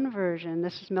 in one version,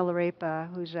 this is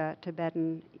Milarepa, who's a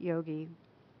Tibetan yogi.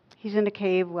 He's in a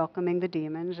cave welcoming the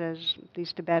demons, as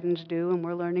these Tibetans do, and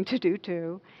we're learning to do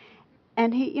too.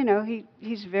 And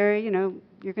he's very,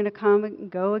 you're going to come and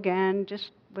go again,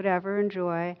 just whatever,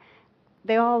 enjoy.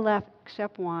 They all left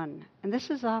except one. And this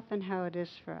is often how it is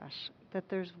for us, that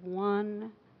there's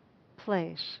one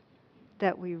place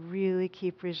that we really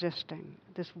keep resisting.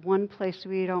 This one place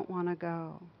we don't want to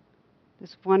go.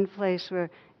 This one place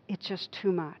where it's just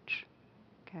too much.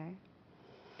 Okay?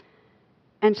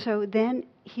 And so then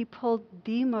he pulled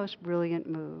the most brilliant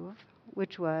move,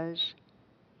 which was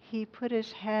he put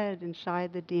his head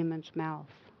inside the demon's mouth.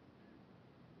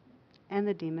 And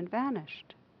the demon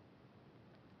vanished.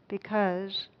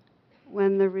 Because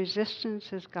when the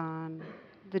resistance is gone,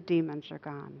 the demons are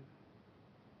gone.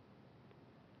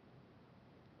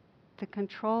 The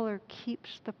controller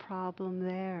keeps the problem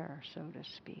there, so to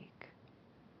speak.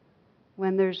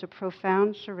 When there's a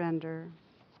profound surrender,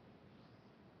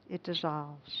 it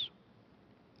dissolves.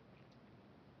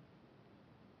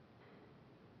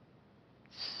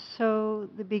 So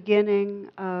the beginning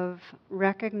of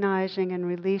recognizing and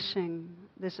releasing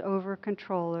this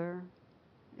over-controller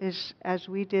is, as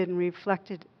we did and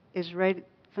reflected, is right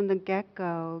from the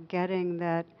get-go, getting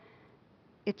that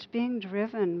it's being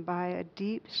driven by a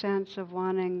deep sense of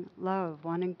wanting love,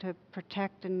 wanting to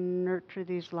protect and nurture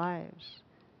these lives,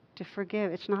 to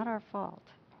forgive. It's not our fault.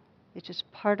 It's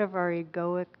just part of our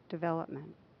egoic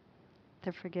development,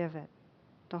 to forgive it,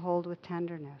 to hold with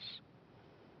tenderness.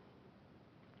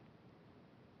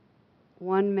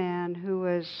 One man who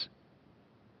was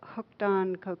hooked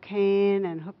on cocaine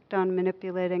and hooked on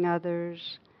manipulating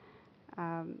others,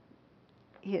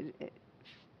 he had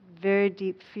very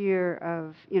deep fear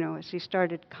of, as he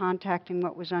started contacting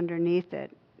what was underneath it,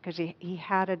 because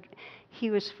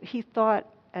he thought,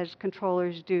 as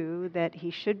controllers do, that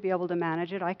he should be able to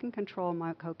manage it. I can control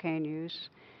my cocaine use,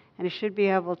 and he should be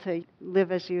able to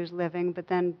live as he was living. But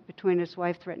then, between his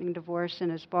wife threatening divorce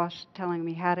and his boss telling him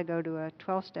he had to go to a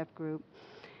 12-step group,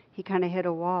 he kind of hit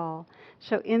a wall.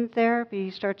 So in therapy,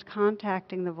 he starts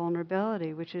contacting the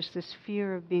vulnerability, which is this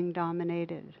fear of being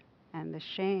dominated and the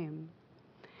shame.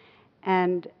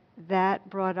 And that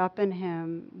brought up in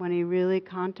him, when he really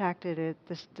contacted it,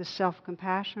 the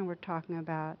self-compassion we're talking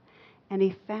about. And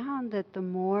he found that the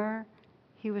more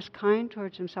he was kind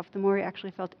towards himself, the more he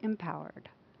actually felt empowered.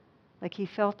 Like he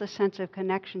felt a sense of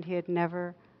connection he had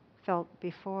never felt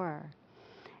before.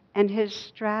 And his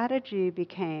strategy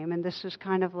became, and this is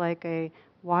kind of like a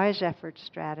wise effort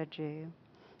strategy,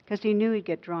 because he knew he'd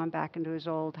get drawn back into his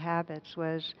old habits,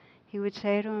 was he would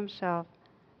say to himself,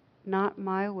 not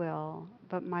my will,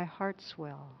 but my heart's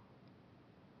will.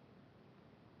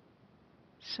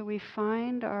 So we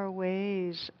find our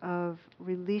ways of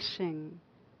releasing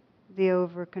the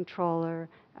over-controller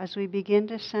as we begin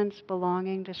to sense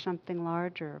belonging to something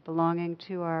larger, belonging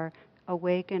to our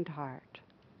awakened heart,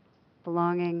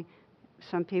 belonging,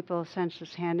 some people sense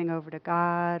this handing over to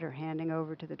God or handing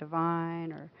over to the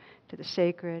divine or to the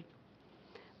sacred.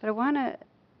 But I want to,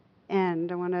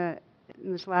 in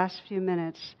this last few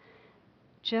minutes,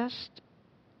 just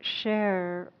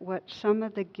share what some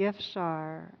of the gifts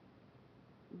are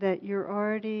that you're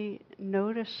already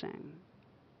noticing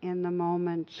in the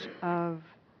moments of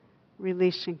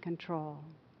releasing control.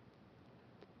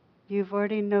 You've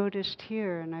already noticed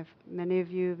here, and many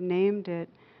of you have named it,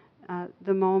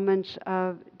 the moments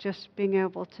of just being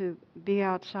able to be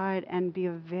outside and be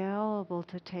available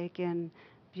to take in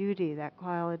beauty, that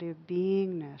quality of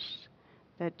beingness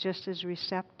that just is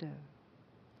receptive.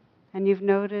 And you've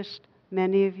noticed,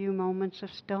 many of you, moments of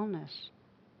stillness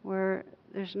where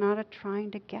there's not a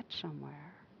trying to get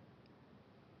somewhere,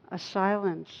 a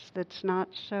silence that's not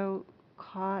so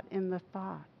caught in the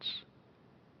thoughts,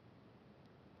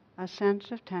 a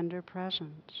sense of tender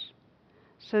presence.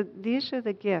 So these are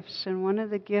the gifts, and one of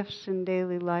the gifts in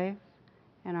daily life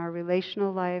and our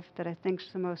relational life that I think is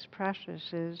the most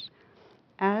precious is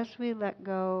as we let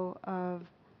go of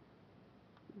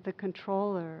the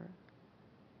controller,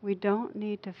 we don't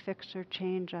need to fix or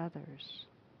change others.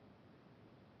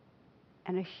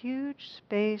 And a huge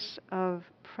space of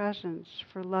presence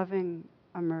for loving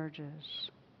emerges.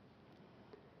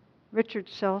 Richard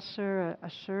Seltzer,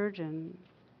 a surgeon,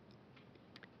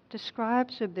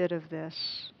 describes a bit of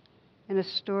this in a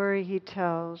story he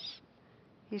tells.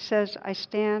 He says, I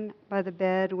stand by the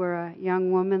bed where a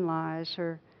young woman lies,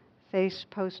 her face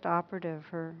post-operative,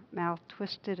 her mouth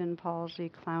twisted in palsy,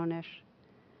 clownish.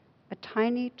 A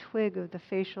tiny twig of the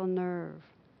facial nerve,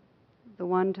 the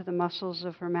one to the muscles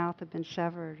of her mouth, have been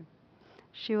severed.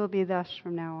 She will be thus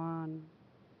from now on.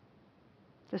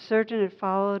 The surgeon had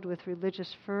followed with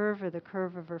religious fervor the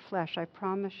curve of her flesh. I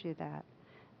promise you that.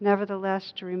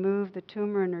 Nevertheless, to remove the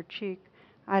tumor in her cheek,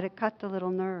 I had to cut the little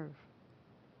nerve.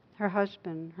 Her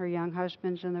husband, her young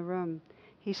husband's in the room.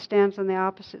 He stands on the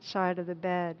opposite side of the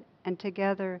bed, and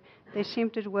together they seem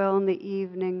to dwell in the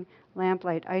evening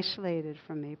lamplight, isolated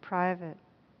from me, private.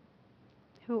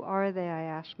 Who are they, I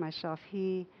ask myself,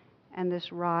 he and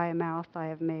this wry mouth I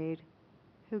have made,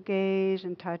 who gaze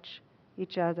and touch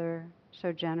each other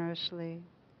so generously?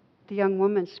 The young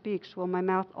woman speaks. Will my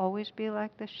mouth always be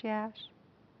like this, she asks.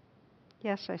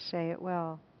 Yes, I say, it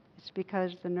will. It's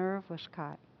because the nerve was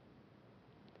cut.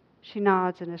 She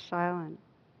nods and is silent,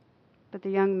 but the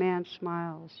young man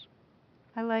smiles.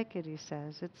 I like it, he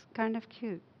says. It's kind of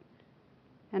cute.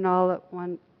 And all at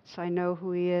once I know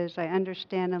who he is. I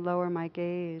understand and lower my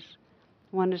gaze.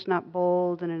 One is not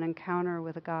bold in an encounter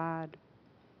with a God.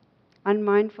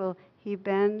 Unmindful, he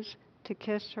bends to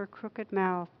kiss her crooked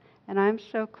mouth, and I'm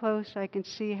so close I can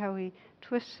see how he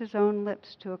twists his own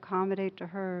lips to accommodate to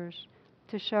hers,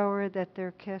 to show her that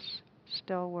their kiss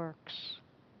still works.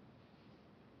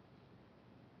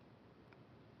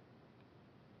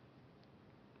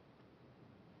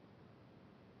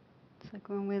 It's like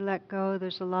when we let go,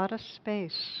 there's a lot of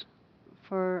space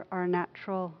for our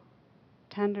natural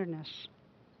tenderness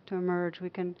to emerge. We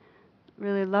can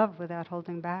really love without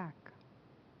holding back.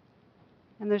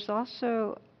 And there's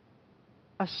also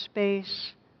a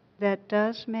space that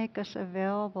does make us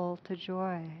available to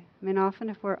joy. I mean, often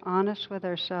if we're honest with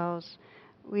ourselves,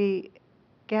 we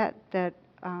get that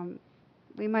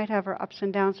we might have our ups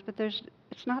and downs, but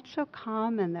it's not so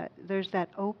common that there's that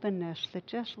openness that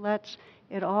just lets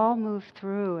it all move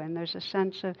through, and there's a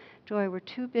sense of joy. We're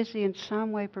too busy in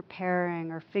some way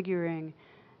preparing or figuring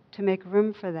to make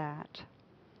room for that.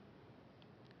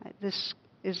 This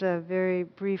is a very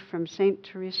brief from Saint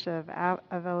Teresa of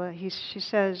Avila. She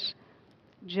says,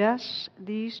 just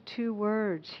these 2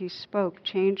 words he spoke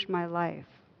changed my life.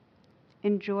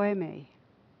 Enjoy me.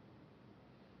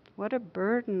 What a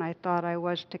burden I thought I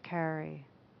was to carry,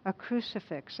 a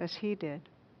crucifix as he did.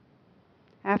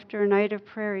 After a night of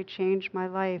prayer, he changed my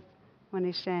life when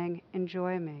he sang,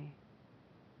 enjoy me.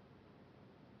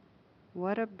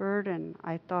 What a burden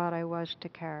I thought I was to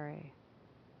carry,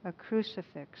 a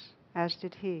crucifix as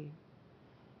did he.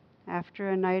 After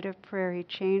a night of prayer, he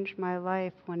changed my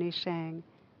life when he sang,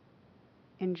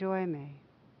 enjoy me.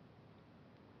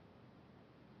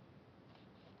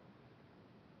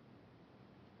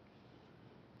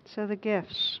 So the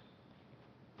gifts,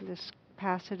 this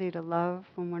capacity to love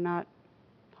when we're not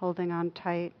holding on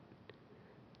tight,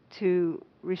 to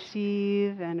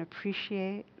receive and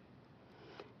appreciate.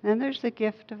 Then there's the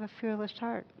gift of a fearless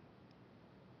heart.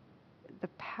 The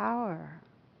power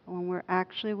when we're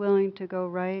actually willing to go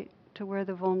right to where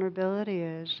the vulnerability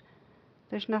is.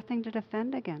 There's nothing to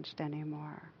defend against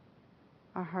anymore.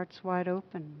 Our heart's wide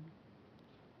open.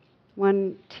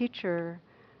 One teacher,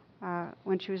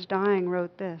 when she was dying,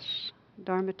 wrote this,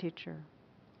 Dharma teacher.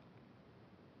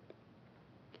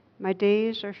 My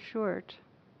days are short,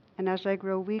 and as I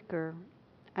grow weaker,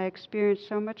 I experience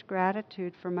so much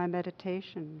gratitude for my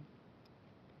meditation.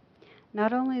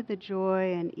 Not only the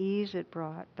joy and ease it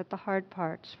brought, but the hard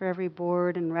parts, for every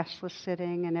bored and restless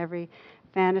sitting, and every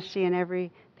fantasy, and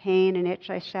every pain and itch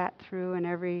I sat through, and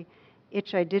every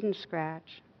itch I didn't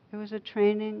scratch. It was a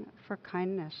training for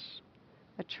kindness,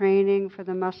 a training for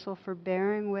the muscle for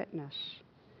bearing witness,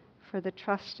 for the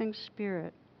trusting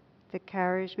spirit that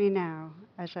carries me now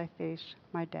as I face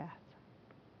my death.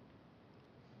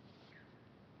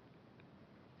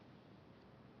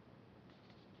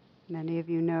 Many of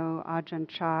you know Ajahn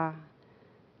Chah.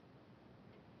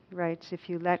 He writes, if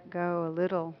you let go a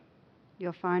little,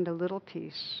 you'll find a little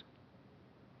peace.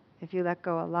 If you let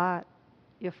go a lot,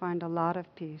 you'll find a lot of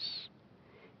peace.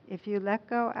 If you let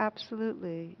go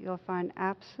absolutely, you'll find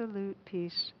absolute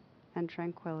peace and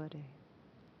tranquility.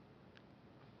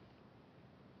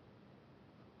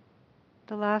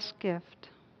 The last gift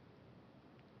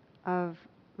of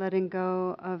letting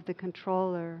go of the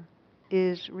controller,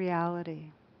 is reality,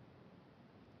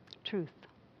 truth,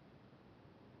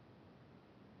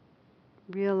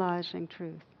 realizing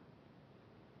truth.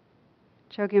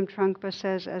 Chogyam Trungpa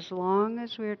says, as long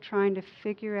as we're trying to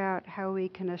figure out how we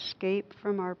can escape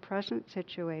from our present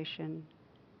situation,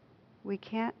 we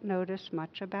can't notice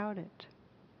much about it.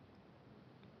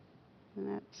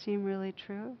 Doesn't that seem really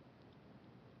true?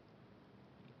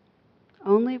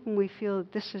 Only when we feel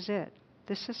this is it,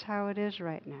 this is how it is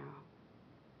right now,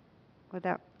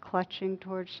 without clutching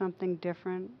towards something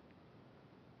different,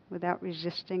 without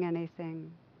resisting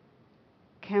anything,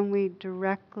 can we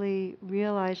directly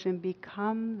realize and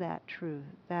become that truth,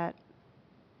 that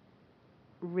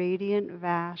radiant,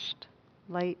 vast,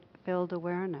 light-filled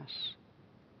awareness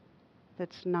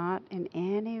that's not in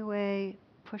any way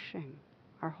pushing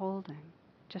or holding,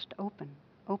 just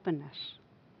openness.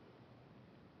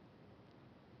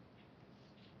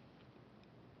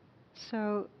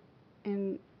 So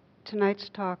in tonight's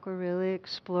talk, we're really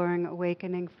exploring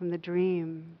awakening from the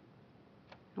dream.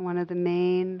 And one of the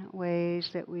main ways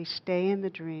that we stay in the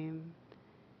dream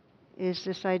is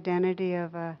this identity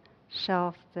of a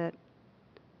self that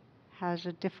has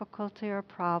a difficulty or a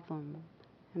problem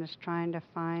and is trying to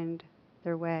find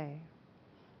their way.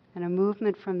 And a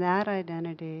movement from that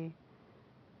identity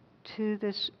to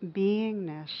this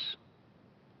beingness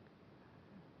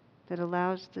that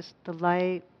allows the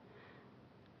light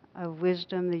of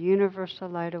wisdom, the universal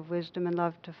light of wisdom and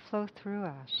love to flow through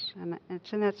us. And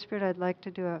it's in that spirit I'd like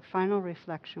to do a final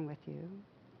reflection with you.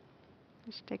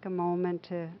 Just take a moment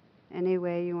to, any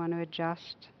way you want to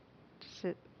adjust, to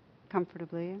sit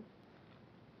comfortably.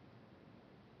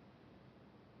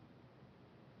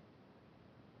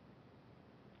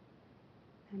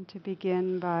 And to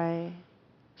begin by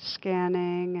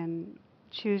scanning and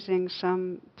choosing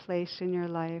some place in your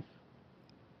life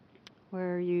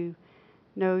where you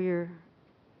know you're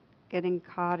getting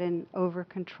caught in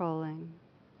over-controlling.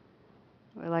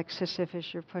 Or like Sisyphus,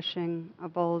 you're pushing a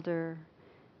boulder,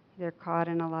 either caught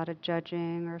in a lot of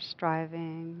judging or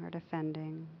striving or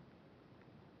defending,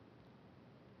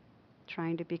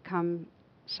 trying to become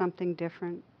something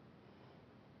different,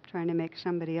 trying to make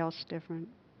somebody else different.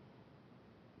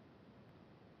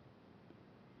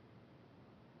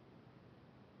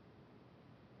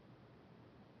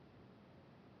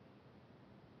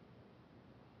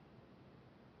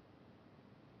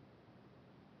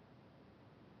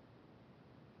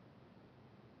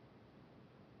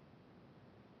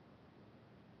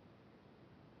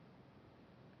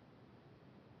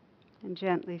 And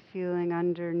gently feeling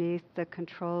underneath the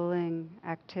controlling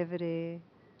activity,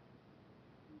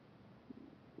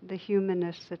 the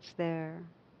humanness that's there,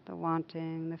 the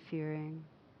wanting, the fearing,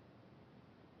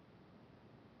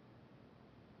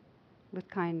 with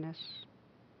kindness,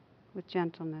 with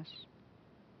gentleness.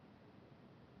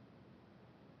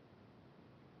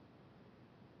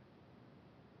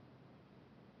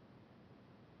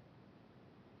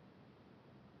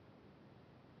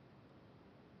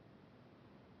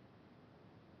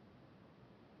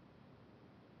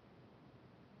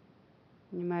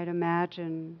 You might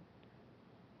imagine,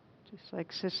 just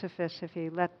like Sisyphus, if he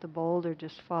let the boulder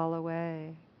just fall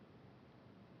away,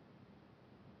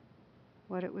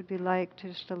 what it would be like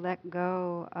just to let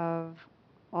go of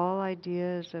all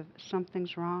ideas of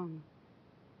something's wrong.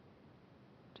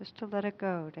 Just to let it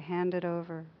go, to hand it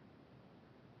over.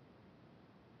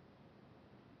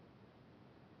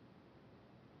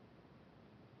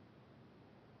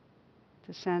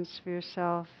 To sense for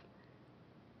yourself,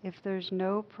 if there's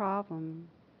no problem,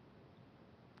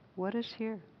 what is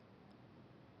here?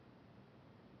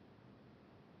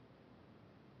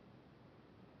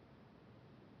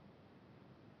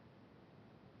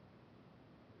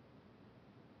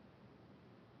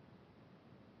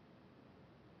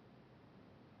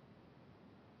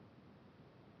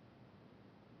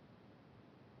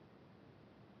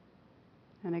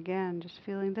 And again, just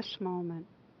feeling this moment.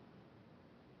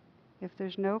 If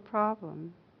there's no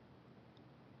problem,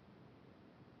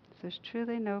 if there's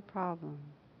truly no problem,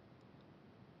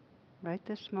 right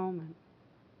this moment,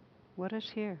 what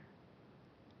is here?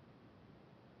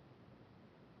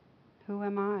 Who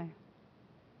am I?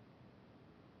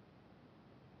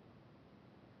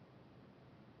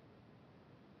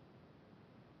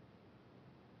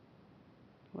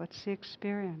 What's the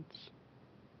experience?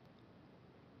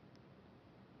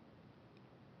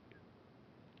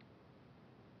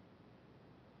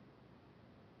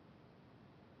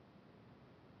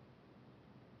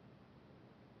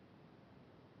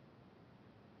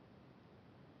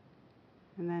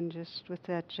 And then just with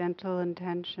that gentle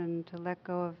intention to let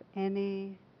go of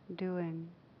any doing.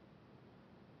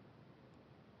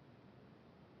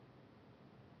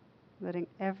 letting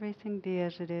everything be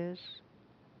as it is.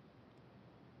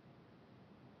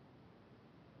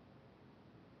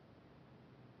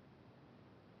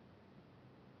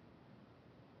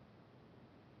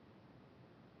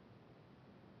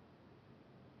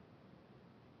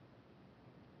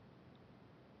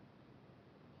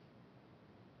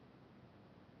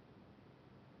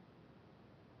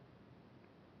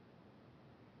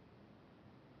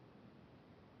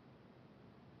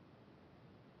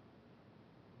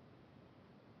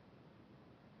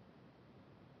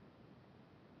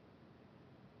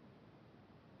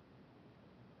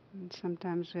 And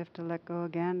sometimes we have to let go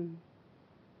again.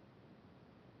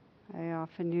 I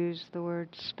often use the word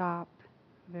stop,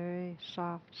 very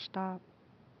soft stop,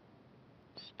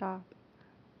 stop,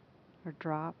 or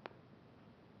drop.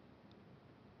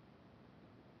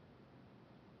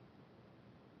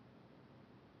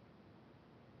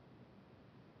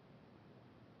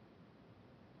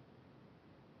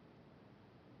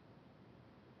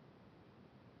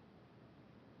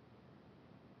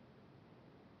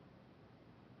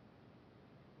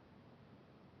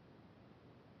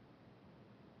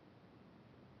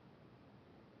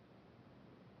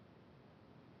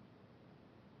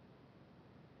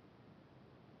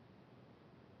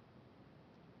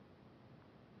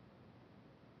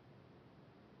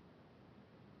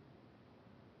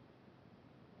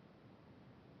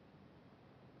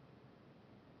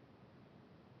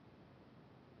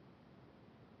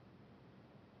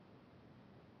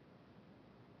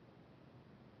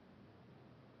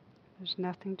 There's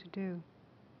nothing to do.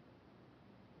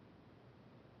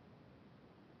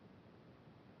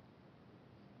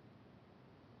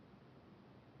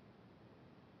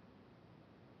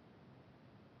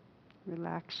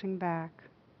 Relaxing back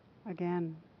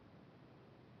again.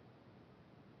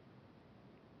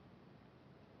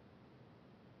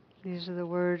 These are the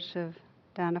words of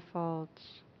Danna Faulds,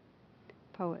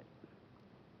 poet.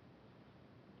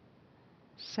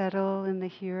 Settle in the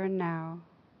here and now,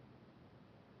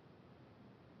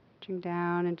 reaching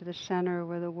down into the center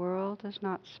where the world is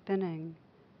not spinning,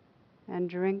 and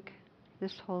drink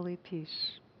this holy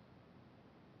peace.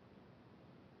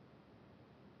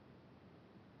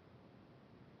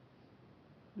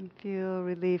 And feel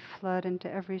relief flood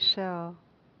into every cell.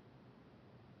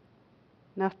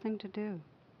 Nothing to do.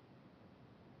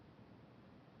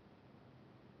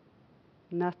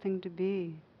 Nothing to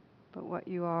be but what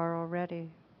you are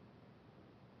already.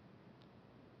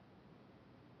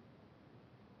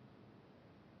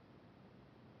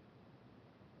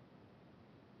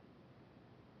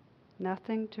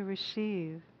 Nothing to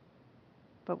receive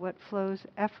but what flows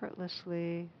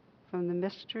effortlessly from the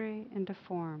mystery into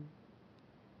form.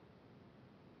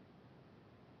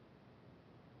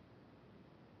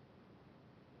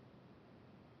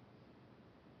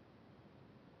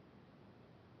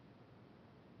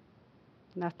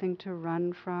 Nothing to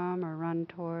run from or run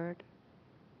toward.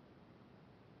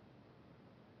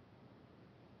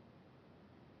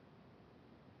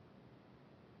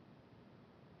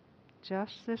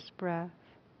 Just this breath,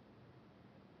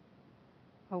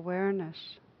 awareness,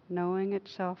 knowing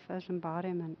itself as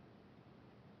embodiment.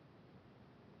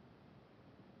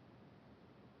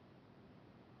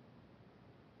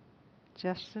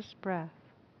 Just this breath,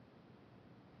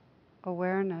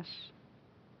 awareness,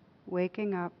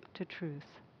 waking up to truth.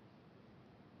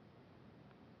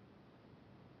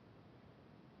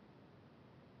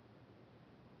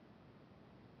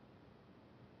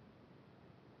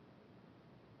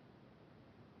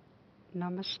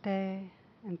 Namaste,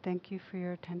 and thank you for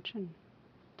your attention.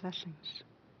 Blessings.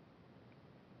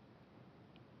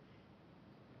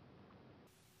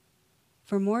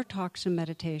 For more talks and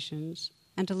meditations,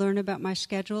 and to learn about my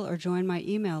schedule or join my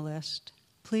email list,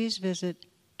 please visit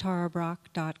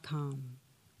tarabrach.com.